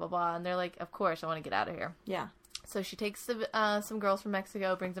salary, and blah, blah, blah. And they're like, of course, I want to get out of here. Yeah. So she takes some girls from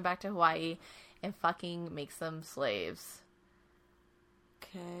Mexico, brings them back to Hawaii, and fucking makes them slaves.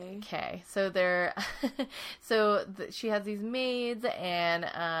 Okay. So they're, she has these maids,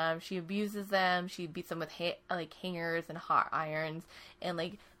 and she abuses them. She beats them with like hangers and hot irons, and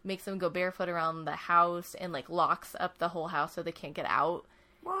like makes them go barefoot around the house, and like locks up the whole house so they can't get out.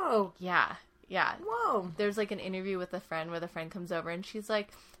 Whoa. Yeah. Whoa. There's like an interview with a friend where the friend comes over, and she's like,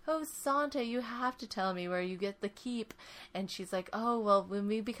 oh, Sante, you have to tell me where you get the keep. And she's like, oh, well, when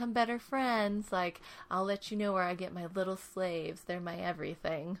we become better friends, like, I'll let you know where I get my little slaves. They're my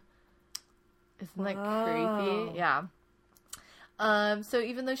everything. Isn't that creepy? Yeah. So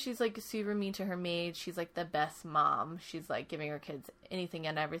even though she's, like, super mean to her maid, she's, like, the best mom. She's, like, giving her kids anything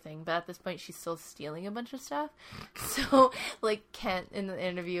and everything. But at this point, she's still stealing a bunch of stuff. So, like, Kent in the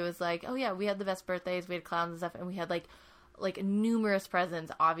interview was like, oh, yeah, we had the best birthdays. We had clowns and stuff. And we had, like numerous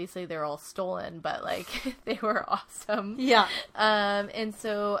presents. Obviously they're all stolen, but like they were awesome. Yeah. And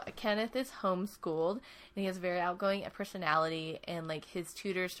so Kenneth is homeschooled, and he has a very outgoing personality, and like his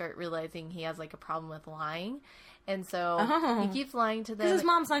tutors start realizing he has like a problem with lying. And so he keeps lying to them. Because his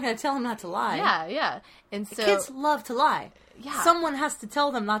mom's not going to tell him not to lie. Yeah. And so kids love to lie. Yeah. Someone has to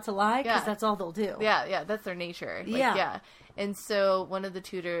tell them not to lie, because that's all they'll do. Yeah, that's their nature. Like, yeah. And so one of the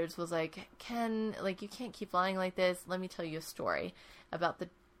tutors was like, Ken, like, you can't keep lying like this. Let me tell you a story about the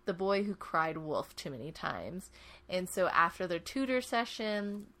the boy who cried wolf too many times. And so after their tutor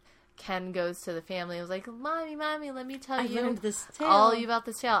session, Ken goes to the family and was like, Mommy, let me tell you learned this tale. all about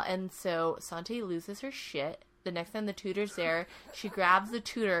this tale. And so Sante loses her shit. The next time the tutor's there, she grabs the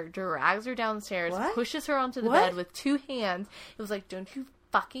tutor, drags her downstairs, pushes her onto the bed with 2 hands. It was like, don't you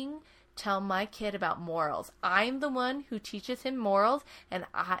fucking tell my kid about morals. I'm the one who teaches him morals, and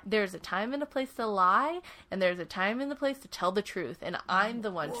there's a time and a place to lie, and there's a time and a place to tell the truth, and I'm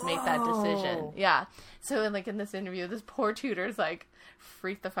the one to make that decision. Yeah. So in this interview, this poor tutor's like,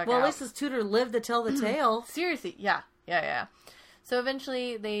 freaked the fuck out. Well, at least this tutor lived to tell the tale. Seriously. Yeah. So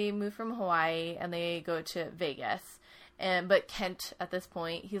eventually they move from Hawaii and they go to Vegas. But Kent, at this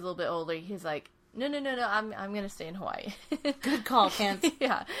point, he's a little bit older. He's like, no, I'm going to stay in Hawaii. Good call, Kent.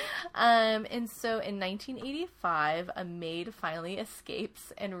 Yeah. And so in 1985, a maid finally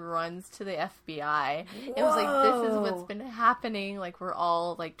escapes and runs to the FBI. Whoa. It was like, this is what's been happening. Like, we're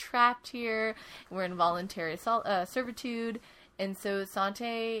all like trapped here. We're in voluntary servitude. And so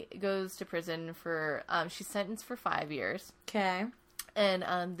Sante goes to prison for, she's sentenced for 5 years. Okay.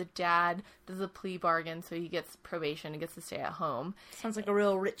 And the dad does a plea bargain, so he gets probation and gets to stay at home. Sounds like a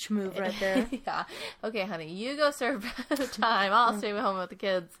real rich move right there. Yeah. Okay, honey, you go serve time. I'll stay home with the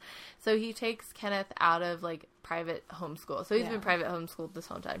kids. So he takes Kenneth out of, like, private homeschool. So he's been private homeschooled this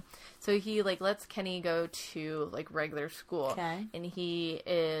whole time. So he, like, lets Kenny go to, like, regular school. Okay. And he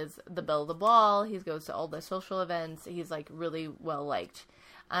is the belle of the ball. He goes to all the social events. He's, like, really well-liked.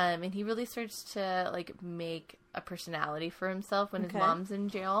 And he really starts to, like, make a personality for himself when his mom's in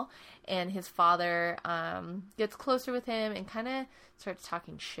jail. And his father gets closer with him and kind of starts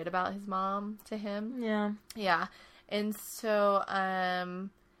talking shit about his mom to him. Yeah. Yeah. And so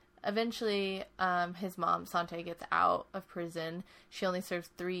eventually his mom, Sante, gets out of prison. She only serves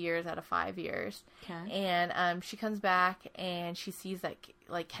 3 years out of 5 years. Okay. And she comes back and she sees that,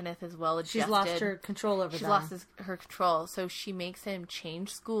 like, Kenneth is well adjusted. She's lost her control over them. She's lost her control. So she makes him change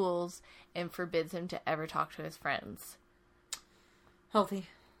schools and forbids him to ever talk to his friends. Healthy.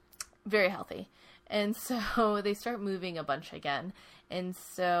 Very healthy. And so they start moving a bunch again. And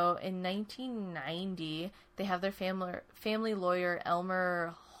so in 1990, they have their family lawyer,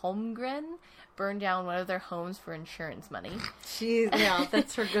 Elmer Holmgren, burn down one of their homes for insurance money. Yeah,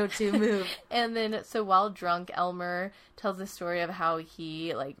 that's her go-to move. And then, so while drunk, Elmer tells the story of how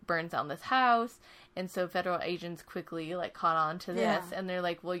he, like, burns down this house. And so federal agents quickly, like, caught on to this. And they're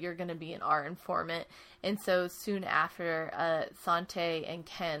like, well, you're going to be our informant. And so soon after, Sante and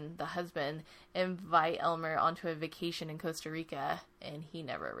Ken, the husband, invite Elmer onto a vacation in Costa Rica. And he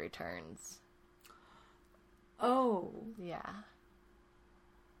never returns. Oh. Yeah.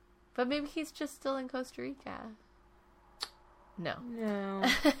 But maybe he's just still in Costa Rica. No.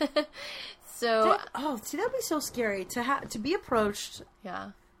 So. See, that'd be so scary to be approached.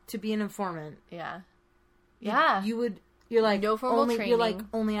 Yeah. To be an informant. Yeah. You're like, no formal training. You're like,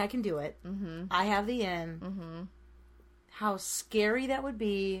 only I can do it. Mm-hmm. I have the in. Mm-hmm. How scary that would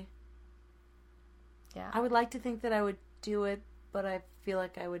be. Yeah. I would like to think that I would do it, but I feel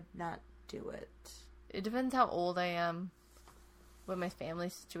like I would not do it. It depends how old I am. What my family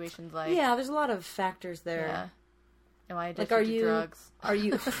situation's like. Yeah, there's a lot of factors there. Yeah. Am I addicted to drugs? Are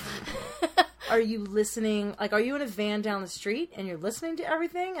you are you listening? Like, are you in a van down the street and you're listening to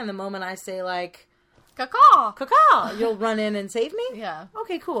everything? And the moment I say, like, caw, you'll run in and save me? Yeah.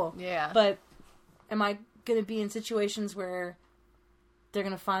 Okay, cool. Yeah. But am I going to be in situations where they're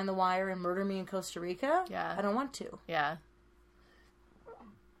going to find the wire and murder me in Costa Rica? Yeah. I don't want to. Yeah.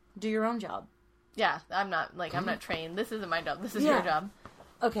 Do your own job. Yeah, I'm not trained. This isn't my job. This is your job.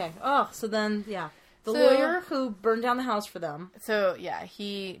 Okay. Oh, so then, the lawyer who burned down the house for them. So, yeah,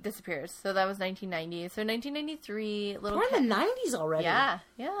 he disappears. So that was 1990. So 1993, we're in the 90s already. Yeah.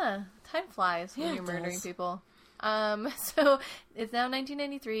 Time flies when you're murdering people. So it's now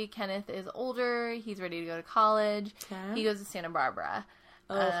 1993. Kenneth is older. He's ready to go to college. Okay. He goes to Santa Barbara.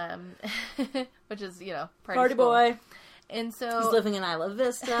 Which is, party boy. And so he's living in Isla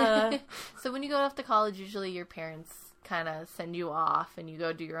Vista. So when you go off to college, usually your parents kind of send you off and you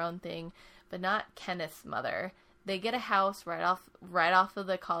go do your own thing, but not Kenneth's mother. They get a house right off of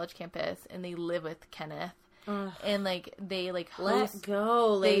the college campus, and they live with Kenneth. Ugh. And they host. Let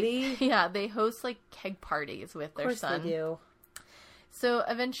go, lady. They host like keg parties with their son. Of course they do. So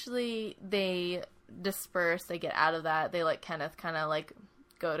eventually they disperse. They get out of that. They let Kenneth kind of like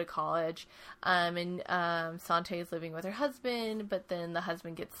go to college. And Sante is living with her husband, but then the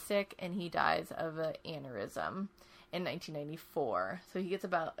husband gets sick and he dies of an aneurysm in 1994. So he gets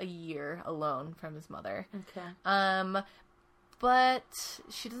about a year alone from his mother. Okay. But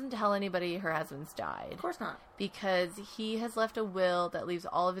she doesn't tell anybody her husband's died. Of course not. Because he has left a will that leaves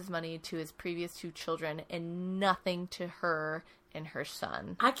all of his money to his previous 2 children and nothing to her and her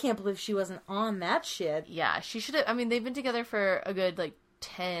son. I can't believe she wasn't on that shit. Yeah, she should have. I mean, they've been together for a good,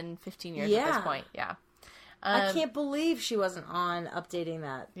 10, 15 years at this point. Yeah. I can't believe she wasn't on updating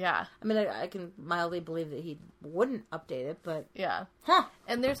that. Yeah. I mean, I can mildly believe that he wouldn't update it, but... Yeah. Huh.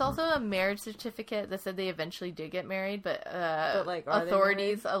 And there's also a marriage certificate that said they eventually did get married, but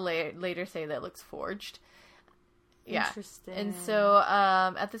authorities later say that looks forged. Yeah. Interesting. And so,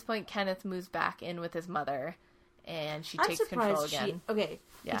 at this point, Kenneth moves back in with his mother, and she takes control again. Okay.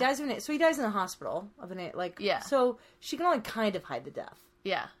 Yeah. He dies so he dies in the hospital of yeah. So she can only kind of hide the death.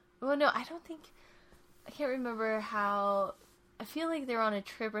 Yeah. Well, no, I don't think... I can't remember how. I feel like they're on a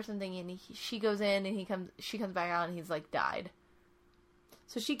trip or something, and she goes in, and she comes back out, and he's died.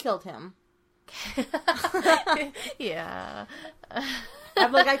 So she killed him. Yeah.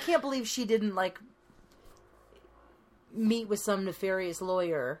 I can't believe she didn't meet with some nefarious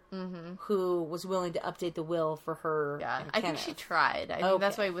lawyer who was willing to update the will for her. Yeah, I think she tried. I think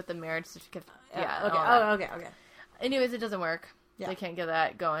that's why with the marriage certificate. Yeah. Okay. Okay. Anyways, it doesn't work. Yeah. They can't get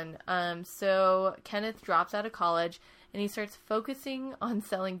that going. So Kenneth drops out of college, and he starts focusing on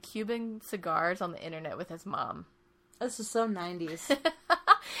selling Cuban cigars on the internet with his mom. This is so 90s.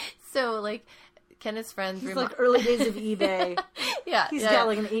 So, Kenneth's friends... He's early days of eBay. Yeah. He's got,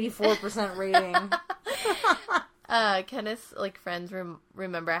 an 84% rating. Kenneth's, friends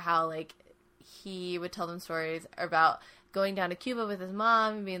remember how, he would tell them stories about... going down to Cuba with his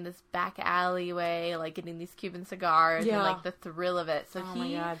mom and being in this back alleyway, getting these Cuban cigars and, the thrill of it. So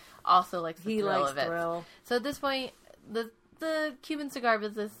he also likes the thrill of it. So at this point, the Cuban cigar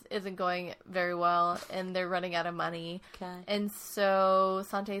business isn't going very well, and they're running out of money. Okay. And so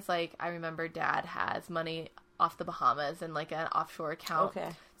Sante's I remember Dad has money off the Bahamas and, an offshore account.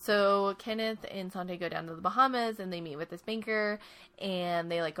 Okay. So Kenneth and Sante go down to the Bahamas, and they meet with this banker,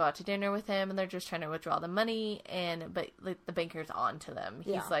 and they go out to dinner with him, and they're just trying to withdraw the money, but the banker's on to them.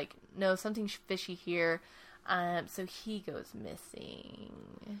 He's no, something's fishy here. So he goes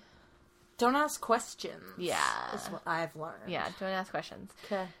missing. Don't ask questions. Yeah. That's what I've learned. Yeah, don't ask questions.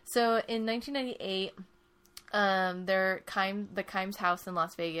 Okay. So in 1998, the Kimes house in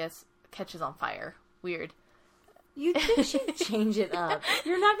Las Vegas catches on fire. Weird. You think she'd change it up.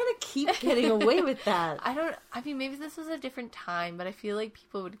 You're not going to keep getting away with that. I mean, maybe this was a different time, but I feel like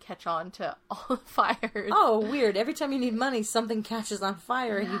people would catch on to all the fires. Oh, weird. Every time you need money, something catches on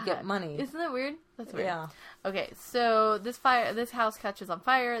fire and you get money. Isn't that weird? That's weird. Yeah. Okay, so this house catches on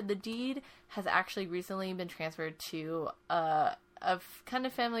fire. The deed has actually recently been transferred to a kind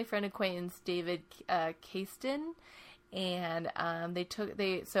of family friend acquaintance, David Caiston, and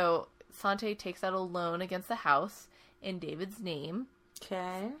so Sante takes out a loan against the house in David's name.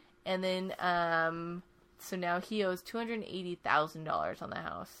 Okay. And then, so now he owes $280,000 on the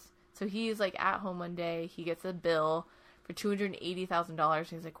house. So he's at home one day, he gets a bill for $280,000, and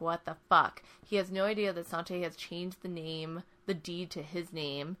he's what the fuck? He has no idea that Sante has changed the deed to his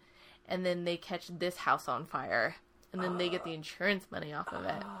name, and then they catch this house on fire, and then they get the insurance money off of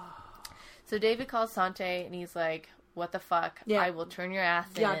it. So David calls Sante, and he's what the fuck? Yeah. I will turn your ass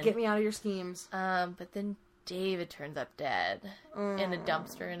in. Yeah, get me out of your schemes. But then David turns up dead in a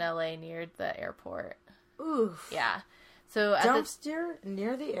dumpster in LA near the airport. Oof. Yeah. So dumpster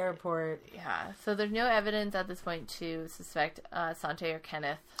near the airport. Yeah. So there's no evidence at this point to suspect Sante or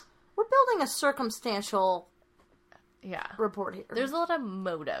Kenneth. We're building a circumstantial report here. There's a lot of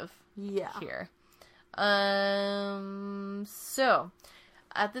motive here. So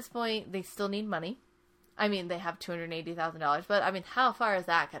at this point they still need money. I mean, they have $280,000, but I mean, how far is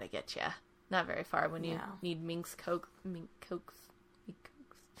that gonna get you? Not very far when you need mink cokes.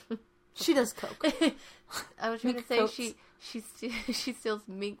 She does coke. I was trying to say she steals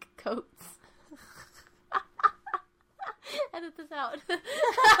mink coats. Edit this out.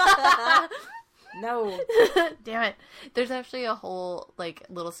 No. Damn it. There's actually a whole,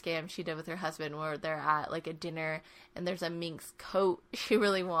 little scam she did with her husband where they're at, a dinner, and there's a mink's coat she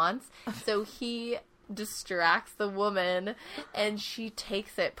really wants. So he distracts the woman, and she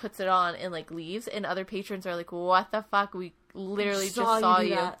takes it, puts it on, and, leaves, and other patrons are what the fuck? We literally just saw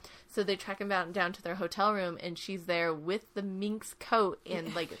you. So they track him down to their hotel room, and she's there with the mink's coat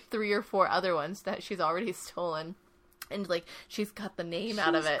and, 3 or 4 other ones that she's already stolen. And, she's got the name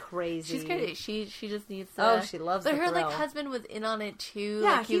out of it. Crazy. She's crazy. She just needs to... Oh, she loves but the her, thrill. husband was in on it, too.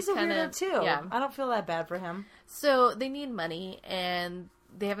 Yeah, he's a weirdo, too. Yeah. I don't feel that bad for him. So, they need money, and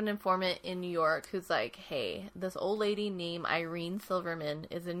they have an informant in New York who's like, hey, this old lady named Irene Silverman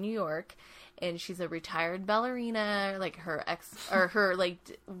is in New York, and she's a retired ballerina. Like her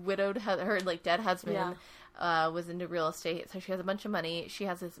dead husband was into real estate, so she has a bunch of money. She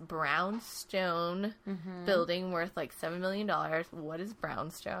has this brownstone building worth like $7 million. What is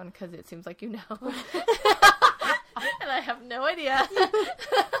brownstone? Because it seems like you know. And I have no idea.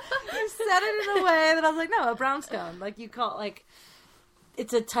 You said it in a way that I was like, no, a brownstone. Like, you call it, like,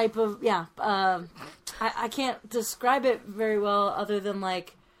 it's a type of, I can't describe it very well other than,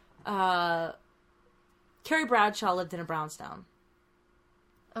 like, Carrie Bradshaw lived in a brownstone.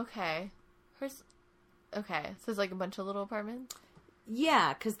 Okay. Okay, so it's like a bunch of little apartments?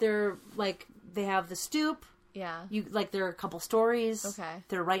 Yeah, because they're, like, they have the stoop. Yeah. There are a couple stories. Okay.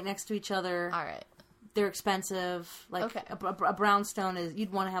 They're right next to each other. All right. They're expensive. Like, okay. a brownstone is,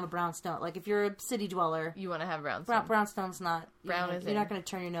 you'd want to have a brownstone. Like, if you're a city dweller. You want to have a brownstone. Brownstone's not. You're not going to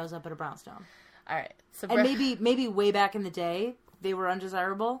turn your nose up at a brownstone. All right. So and maybe way back in the day, they were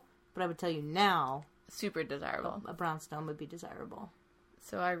undesirable. But I would tell you now. Super desirable. A brownstone would be desirable.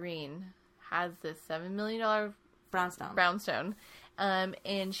 So Irene has this $7 million brownstone.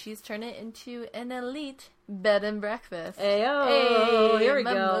 And she's turned it into an elite bed and breakfast. Hey, here we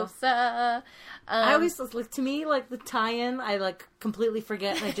Mimosa. I always, to me, like, the tie-in, I, like, completely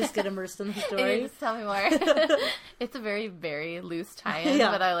forget and I just get immersed in the story. Just tell me more. It's a very, very loose tie-in,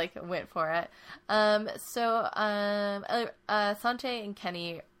 but I, like, went for it. Sante and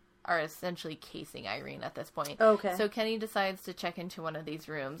Kenny are essentially casing Irene at this point. Okay. So Kenny decides to check into one of these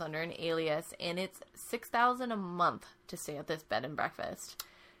rooms under an alias, and it's $6,000 a month to stay at this bed and breakfast.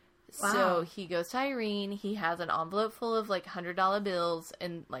 Wow. So he goes to Irene. He has an envelope full of like $100 bills,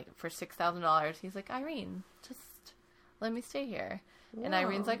 and like for $6,000, he's like, Irene, just let me stay here. Whoa. And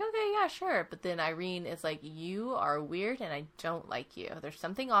Irene's like, okay, yeah, sure. But then Irene is like, you are weird, and I don't like you. There's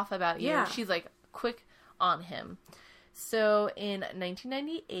something off about you. Yeah. She's like quick on him. So in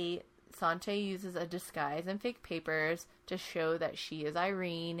 1998, Sante uses a disguise and fake papers to show that she is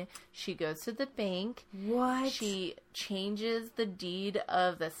Irene. She goes to the bank. What? She changes the deed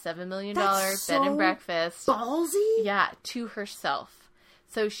of the $7 million bed and breakfast. Ballsy? Yeah, to herself.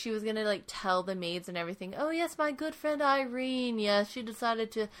 So she was going to like tell the maids and everything, oh yes, my good friend Irene, yes, she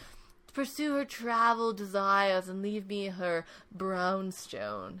decided to pursue her travel desires and leave me her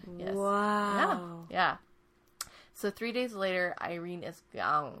brownstone. Yes. Wow. Yeah. So 3 days later, Irene is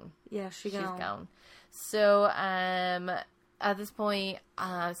gone. Yeah, she's gone. So at this point,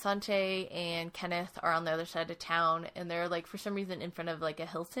 Sante and Kenneth are on the other side of town, and they're like for some reason in front of like a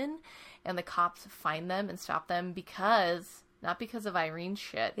Hilton, and the cops find them and stop them not because of Irene's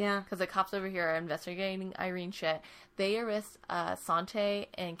shit. Yeah. Because the cops over here are investigating Irene's shit. They arrest Sante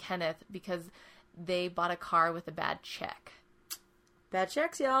and Kenneth because they bought a car with a bad check. Bad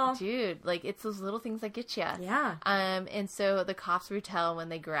checks, y'all. Dude, like, it's those little things that get you. Yeah. And so the cops retell when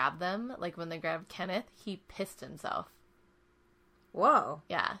they grab them, like when they grabbed Kenneth, he pissed himself. Whoa.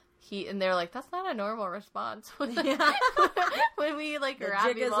 Yeah. And they're like, that's not a normal response. when we, like,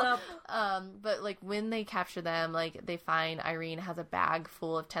 grab people. Up. But, like, when they capture them, like, they find Irene has a bag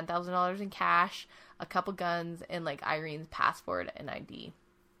full of $10,000 in cash, a couple guns, and, like, Irene's passport and ID.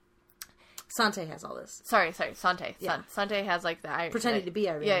 Sante has all this. Sorry, Sante. Yeah. Sante has like the pretending to be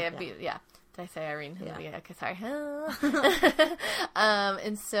Irene. Yeah. Did I say Irene? Yeah. Okay, sorry.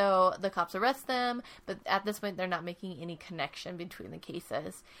 And so the cops arrest them, but at this point they're not making any connection between the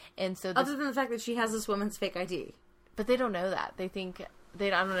cases. And so other than the fact that she has this woman's fake ID, but they don't know that. They think I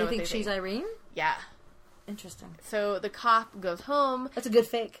don't know. They think she's Irene. Yeah. Interesting. So the cop goes home. That's a good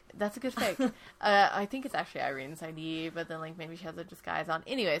fake. I think it's actually Irene's ID, but then like maybe she has a disguise on.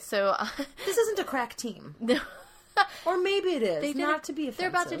 Anyway, so this isn't a crack team. No. Or maybe it is. Not to be offensive. They're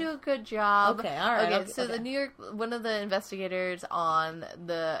about to do a good job. Okay, all right. Okay, so one of the investigators on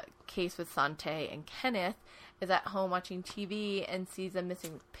the case with Sante and Kenneth is at home watching TV and sees a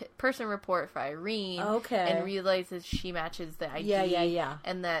missing person report for Irene. Okay. And realizes she matches the ID. Yeah.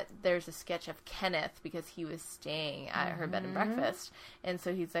 And that there's a sketch of Kenneth because he was staying at her bed and breakfast. And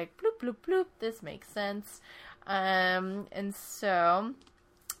so he's like, bloop, bloop, bloop, this makes sense. And so...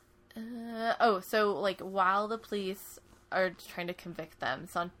 so like while the police are trying to convict them,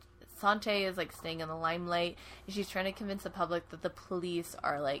 Sante is like staying in the limelight, and she's trying to convince the public that the police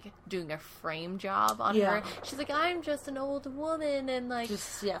are like doing a frame job on her. She's like, I'm just an old woman, and like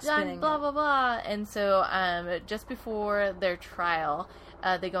I'm blah blah blah. And so just before their trial,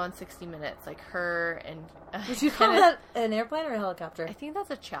 they go on 60 Minutes, like her and would you call that an airplane or a helicopter? I think that's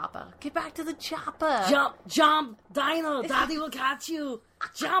a chopper. Get back to the chopper. Jump, Dino, Daddy will catch you.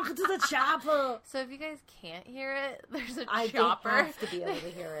 Jump to the chopper. So if you guys can't hear it, there's a I chopper. don't have to be able to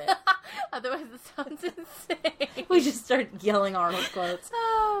hear it. Otherwise it sounds insane. We just start yelling Arnold quotes.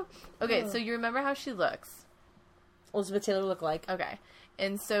 Oh. Okay, so you remember how she looks. Elizabeth Taylor look like? Okay.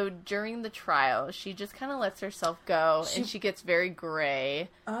 And so during the trial, she just kind of lets herself go, and she gets very gray.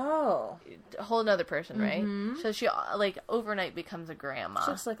 Oh. A whole another person, right? So she, like, overnight becomes a grandma. She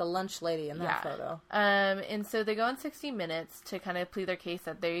looks like a lunch lady in that photo. And so they go on 60 Minutes to kind of plead their case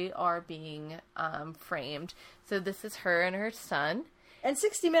that they are being framed. So this is her and her son. And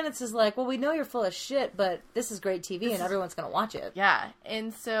 60 Minutes is like, well, we know you're full of shit, but this is great TV, and everyone's going to watch it. Yeah.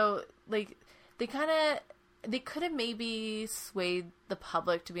 And so, like, they could have maybe swayed the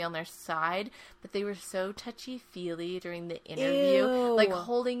public to be on their side, but they were so touchy-feely during the interview. Ew. Like,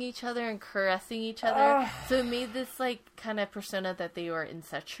 holding each other and caressing each other. So it made this, like, kind of persona that they were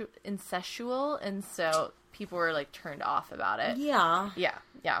incestual, and so people were, like, turned off about it. Yeah.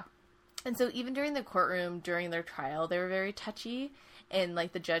 Yeah. And so even during the courtroom, during their trial, they were very touchy, and,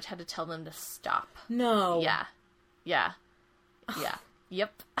 like, the judge had to tell them to stop. No. Yeah.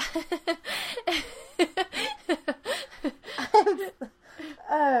 Yep.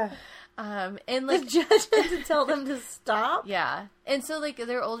 And like the judge had to tell them to stop. Yeah, and so like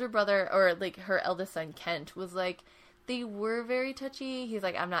their older brother or like her eldest son Kent was like, they were very touchy. He's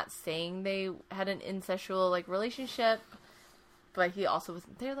like, I'm not saying they had an incestual like relationship, but he also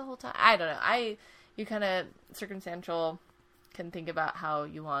wasn't there the whole time. I don't know. You kind of circumstantial can think about how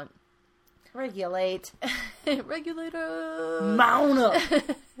you want. Regulate. Regulator. Mount up.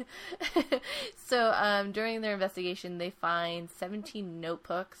 So, during their investigation, they find 17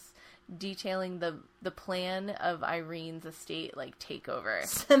 notebooks detailing the plan of Irene's estate, like, takeover.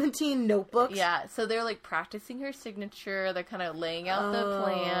 17 notebooks? Yeah, so they're, like, practicing her signature. They're kind of laying out the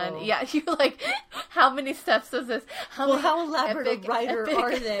plan. Yeah, you're like, how many steps does this? How elaborate a writer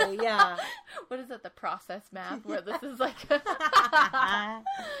are they? Yeah. What is it, the process map, where this is, like...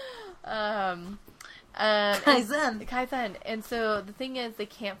 Kaizen. And so the thing is, they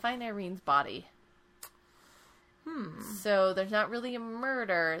can't find Irene's body. So there's not really a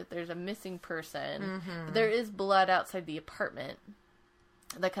murder. There's a missing person. But there is blood outside the apartment.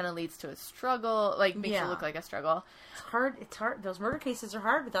 That kind of leads to a struggle. Like, makes it look like a struggle. It's hard. Those murder cases are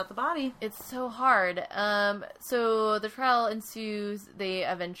hard without the body. It's so hard. So the trial ensues. They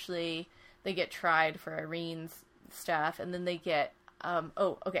get tried for Irene's stuff. And then they get...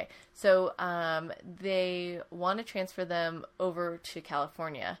 So, they want to transfer them over to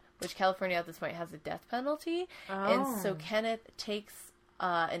California, which California at this point has a death penalty. And so Kenneth takes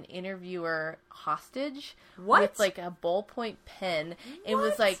an interviewer hostage with, like, a ballpoint pen and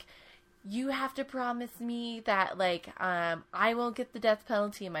was like, you have to promise me that, like, I won't get the death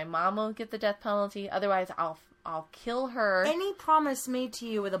penalty and my mom won't get the death penalty. Otherwise, I'll kill her. Any promise made to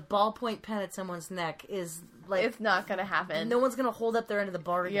you with a ballpoint pen at someone's neck is like... It's not going to happen. No one's going to hold up their end of the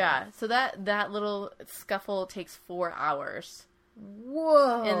bargain. Yeah, so that little scuffle takes 4 hours.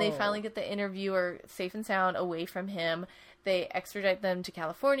 Whoa. And they finally get the interviewer safe and sound away from him. They extradite them to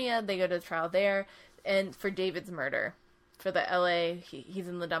California. They go to the trial there. And for David's murder. For the LA, he's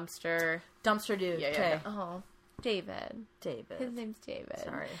in the dumpster. Dumpster dude. Yeah. Okay. Oh, David. His name's David.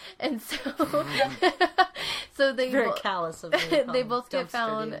 Sorry. And so they very callous of me. They both get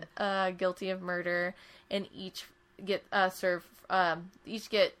found guilty of murder, and each get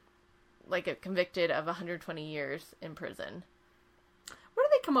like convicted of 120 years in prison. Where do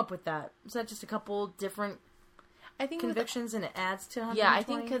they come up with that? Is that just a couple different convictions and it adds to 120? Yeah, I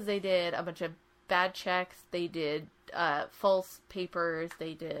think because they did a bunch of bad checks. They did false papers.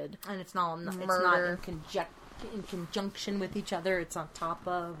 They did and it's not in conjunction with each other. It's on top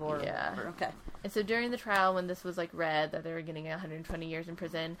of or okay. And so during the trial, when this was like read that they were getting 120 years in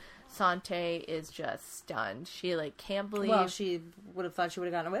prison, Sante is just stunned. She like can't believe. Well, she would have thought she would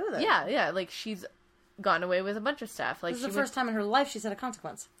have gotten away with it. Yeah. Like she's gotten away with a bunch of stuff. Like this is the first time in her life she's had a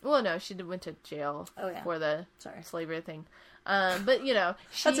consequence. Well, no, she went to jail for the slavery thing. But you know,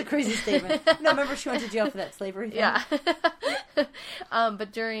 that's a crazy statement. No, remember she went to jail for that slavery thing. Yeah.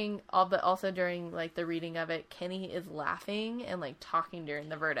 But also during like the reading of it, Kenny is laughing and like talking during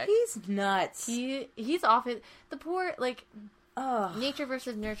the verdict. He's nuts. He's off it. The poor like. Oh. Nature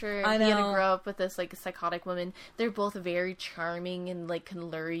versus nurture. I know. He had to grow up with this like psychotic woman. They're both very charming and like can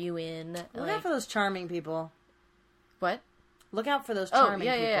lure you in. Look out for those charming people. What? Look out for those charming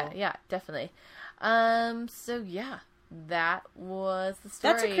people. Yeah, definitely. So yeah, that was the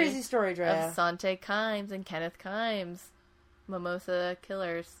story. That's a crazy story, Drea. Of Sante Kimes and Kenneth Kimes, Mimosa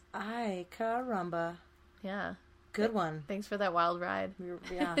killers. Ay caramba. Yeah. Good one. Thanks for that wild ride.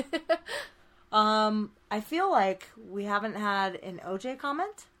 Yeah. I feel like we haven't had an OJ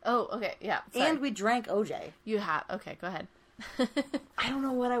comment. Oh, okay, yeah. Sorry. And we drank OJ. You have. Okay, go ahead. I don't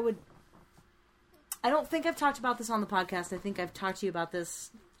know what I would... I don't think I've talked about this on the podcast. I think I've talked to you about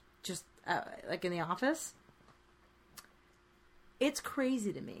this just, like, in the office. It's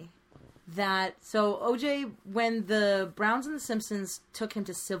crazy to me that... So, OJ, when the Browns and the Simpsons took him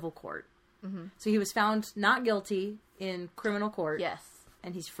to civil court, so he was found not guilty in criminal court. Yes.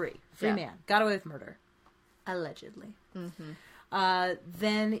 And he's free. Free man. Got away with murder. Allegedly.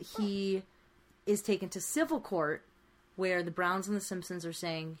 Then he is taken to civil court where the Browns and the Simpsons are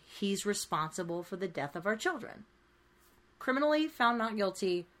saying he's responsible for the death of our children. Criminally found not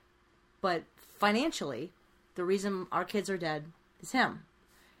guilty, but financially, the reason our kids are dead is him.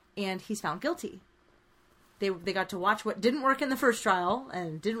 And he's found guilty. They got to watch what didn't work in the first trial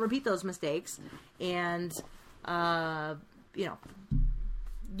and didn't repeat those mistakes. And, you know,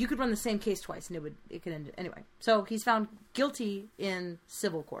 you could run the same case twice and it could end anyway. So he's found guilty in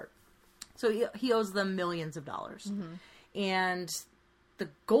civil court. So he owes them millions of dollars. And the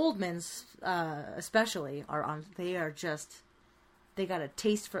Goldmans, especially, they got a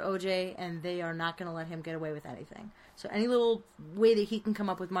taste for OJ, and they are not going to let him get away with anything. So any little way that he can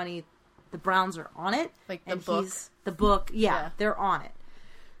come up with money, the Browns are on it. Like the book? The book, yeah, they're on it.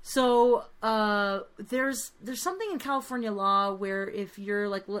 So there's something in California law where if you're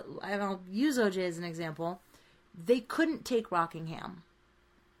like, I'll use OJ as an example, they couldn't take Rockingham.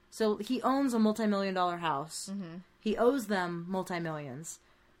 So he owns a multi-million-dollar house. He owes them multi-millions.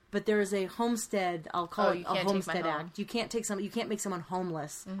 But there is a homestead, I'll call it a homestead act. You can't make someone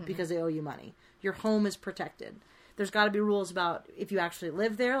homeless because they owe you money. Your home is protected. There's got to be rules about if you actually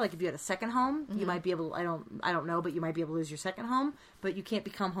live there. Like if you had a second home, you might be able. I don't know, but you might be able to lose your second home. But you can't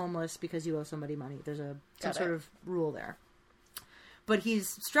become homeless because you owe somebody money. There's some sort of rule there. But he's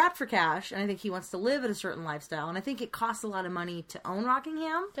strapped for cash, and I think he wants to live at a certain lifestyle. And I think it costs a lot of money to own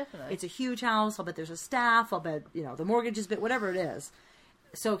Rockingham. Definitely, it's a huge house. I'll bet there's a staff. I'll bet the mortgage is whatever it is.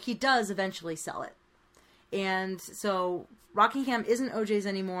 So he does eventually sell it, and so Rockingham isn't OJ's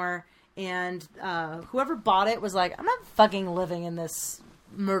anymore. And whoever bought it was like, I'm not fucking living in this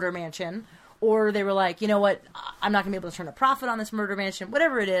murder mansion. Or they were like, you know what, I'm not going to be able to turn a profit on this murder mansion.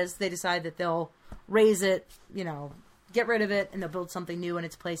 Whatever it is, they decide that they'll raise it, get rid of it, and they'll build something new in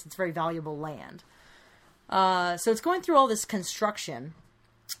its place. It's very valuable land. So it's going through all this construction.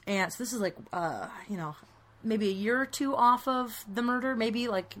 And so this is like, maybe a year or two off of the murder. Maybe,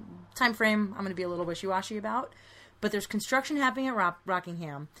 like, time frame I'm going to be a little wishy-washy about. But there's construction happening at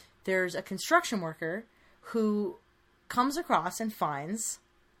Rockingham. There's a construction worker who comes across and finds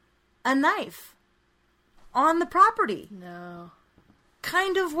a knife on the property. No.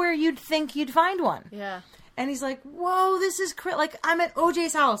 Kind of where you'd think you'd find one. Yeah. And he's like, whoa, this is like, I'm at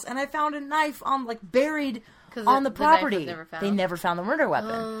OJ's house, and I found a knife buried on the property. They never found the murder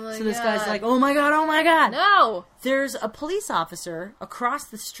weapon. Oh so this guy's like, oh my God. No! There's a police officer across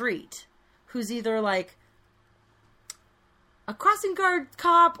the street who's either like a crossing guard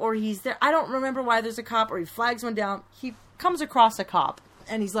cop, or he's there. I don't remember why there's a cop, or he flags one down. He comes across a cop,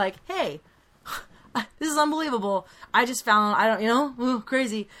 and he's like, hey, this is unbelievable. I just found,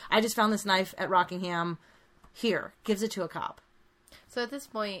 crazy. I just found this knife at Rockingham. Here, gives it to a cop. So at this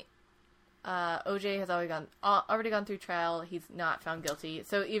point, OJ has already gone through trial. He's not found guilty.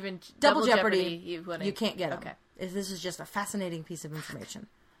 So even double jeopardy you can't get him. Okay. This is just a fascinating piece of information.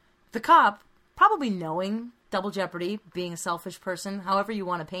 The cop, probably knowing double jeopardy, being a selfish person, however you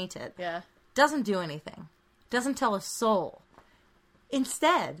want to paint it, doesn't do anything. Doesn't tell a soul.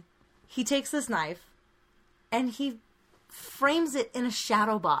 Instead, he takes this knife and he frames it in a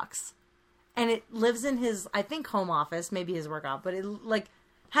shadow box. And it lives in his, I think, home office, maybe his work office, but it,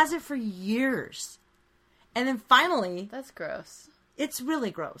 has it for years. And then finally... That's gross. It's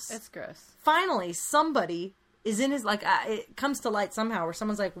really gross. It's gross. Finally, somebody is in his, it comes to light somehow, where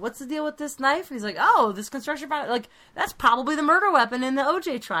someone's like, what's the deal with this knife? And he's like, oh, this construction project, that's probably the murder weapon in the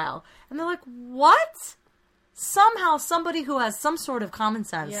OJ trial. And they're like, what? Somehow somebody who has some sort of common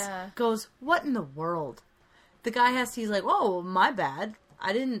sense goes, what in the world? The guy he's like, oh, my bad.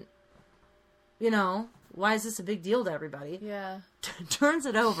 I didn't... why is this a big deal to everybody? Yeah. Turns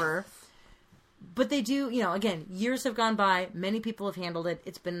it over. But they do, again, years have gone by. Many people have handled it.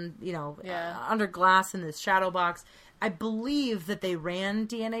 It's been, under glass in this shadow box. I believe that they ran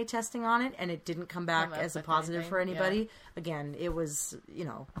DNA testing on it, and it didn't come back as a positive for anybody. Yeah. Again, it was,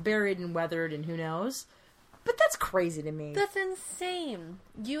 buried and weathered, and who knows. But that's crazy to me. That's insane.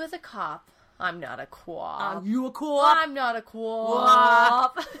 You as a cop... I'm not a co-op. You a co-op? I'm not a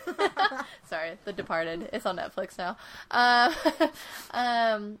co-op. Sorry, The Departed. It's on Netflix now.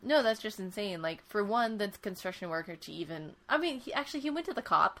 No, that's just insane. Like, for one, the construction worker to even... I mean, he went to the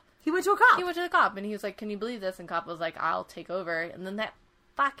cop. He went to a cop. He went to the cop, and he was like, can you believe this? And cop was like, I'll take over. And then that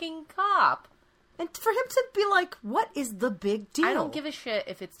fucking cop... And for him to be like, what is the big deal? I don't give a shit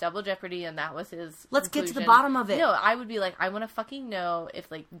if it's double jeopardy and that was his Let's conclusion. get to the bottom of it. No, I would be like, I want to fucking know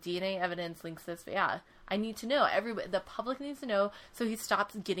if, like, DNA evidence links this. Yeah, I need to know. The public needs to know, so he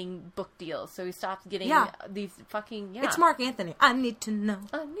stops getting book deals. So he stops getting these fucking, It's Mark Anthony. I need to know.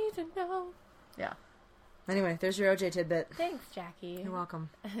 I need to know. Yeah. Anyway, there's your OJ tidbit. Thanks, Jackie. You're welcome.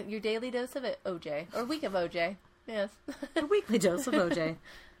 Your daily dose of OJ. Or week of OJ. Yes. A weekly dose of OJ.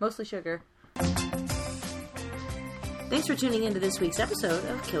 Mostly sugar. Thanks for tuning into this week's episode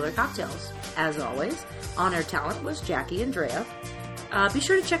of Killer Cocktails. As always, on-air talent was Jackie and Drea. Be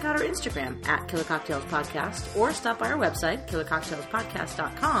sure to check out our Instagram at Killer Cocktails Podcast or stop by our website,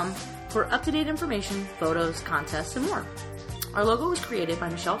 killercocktailspodcast.com, for up-to-date information, photos, contests, and more. Our logo was created by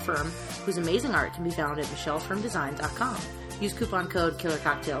Michelle Firm, whose amazing art can be found at michellefirmdesign.com. Use coupon code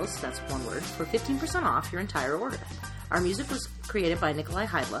KillerCocktails, that's one word, for 15% off your entire order. Our music was created by Nikolai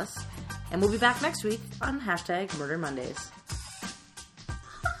Heidless, and we'll be back next week on #Murder Mondays.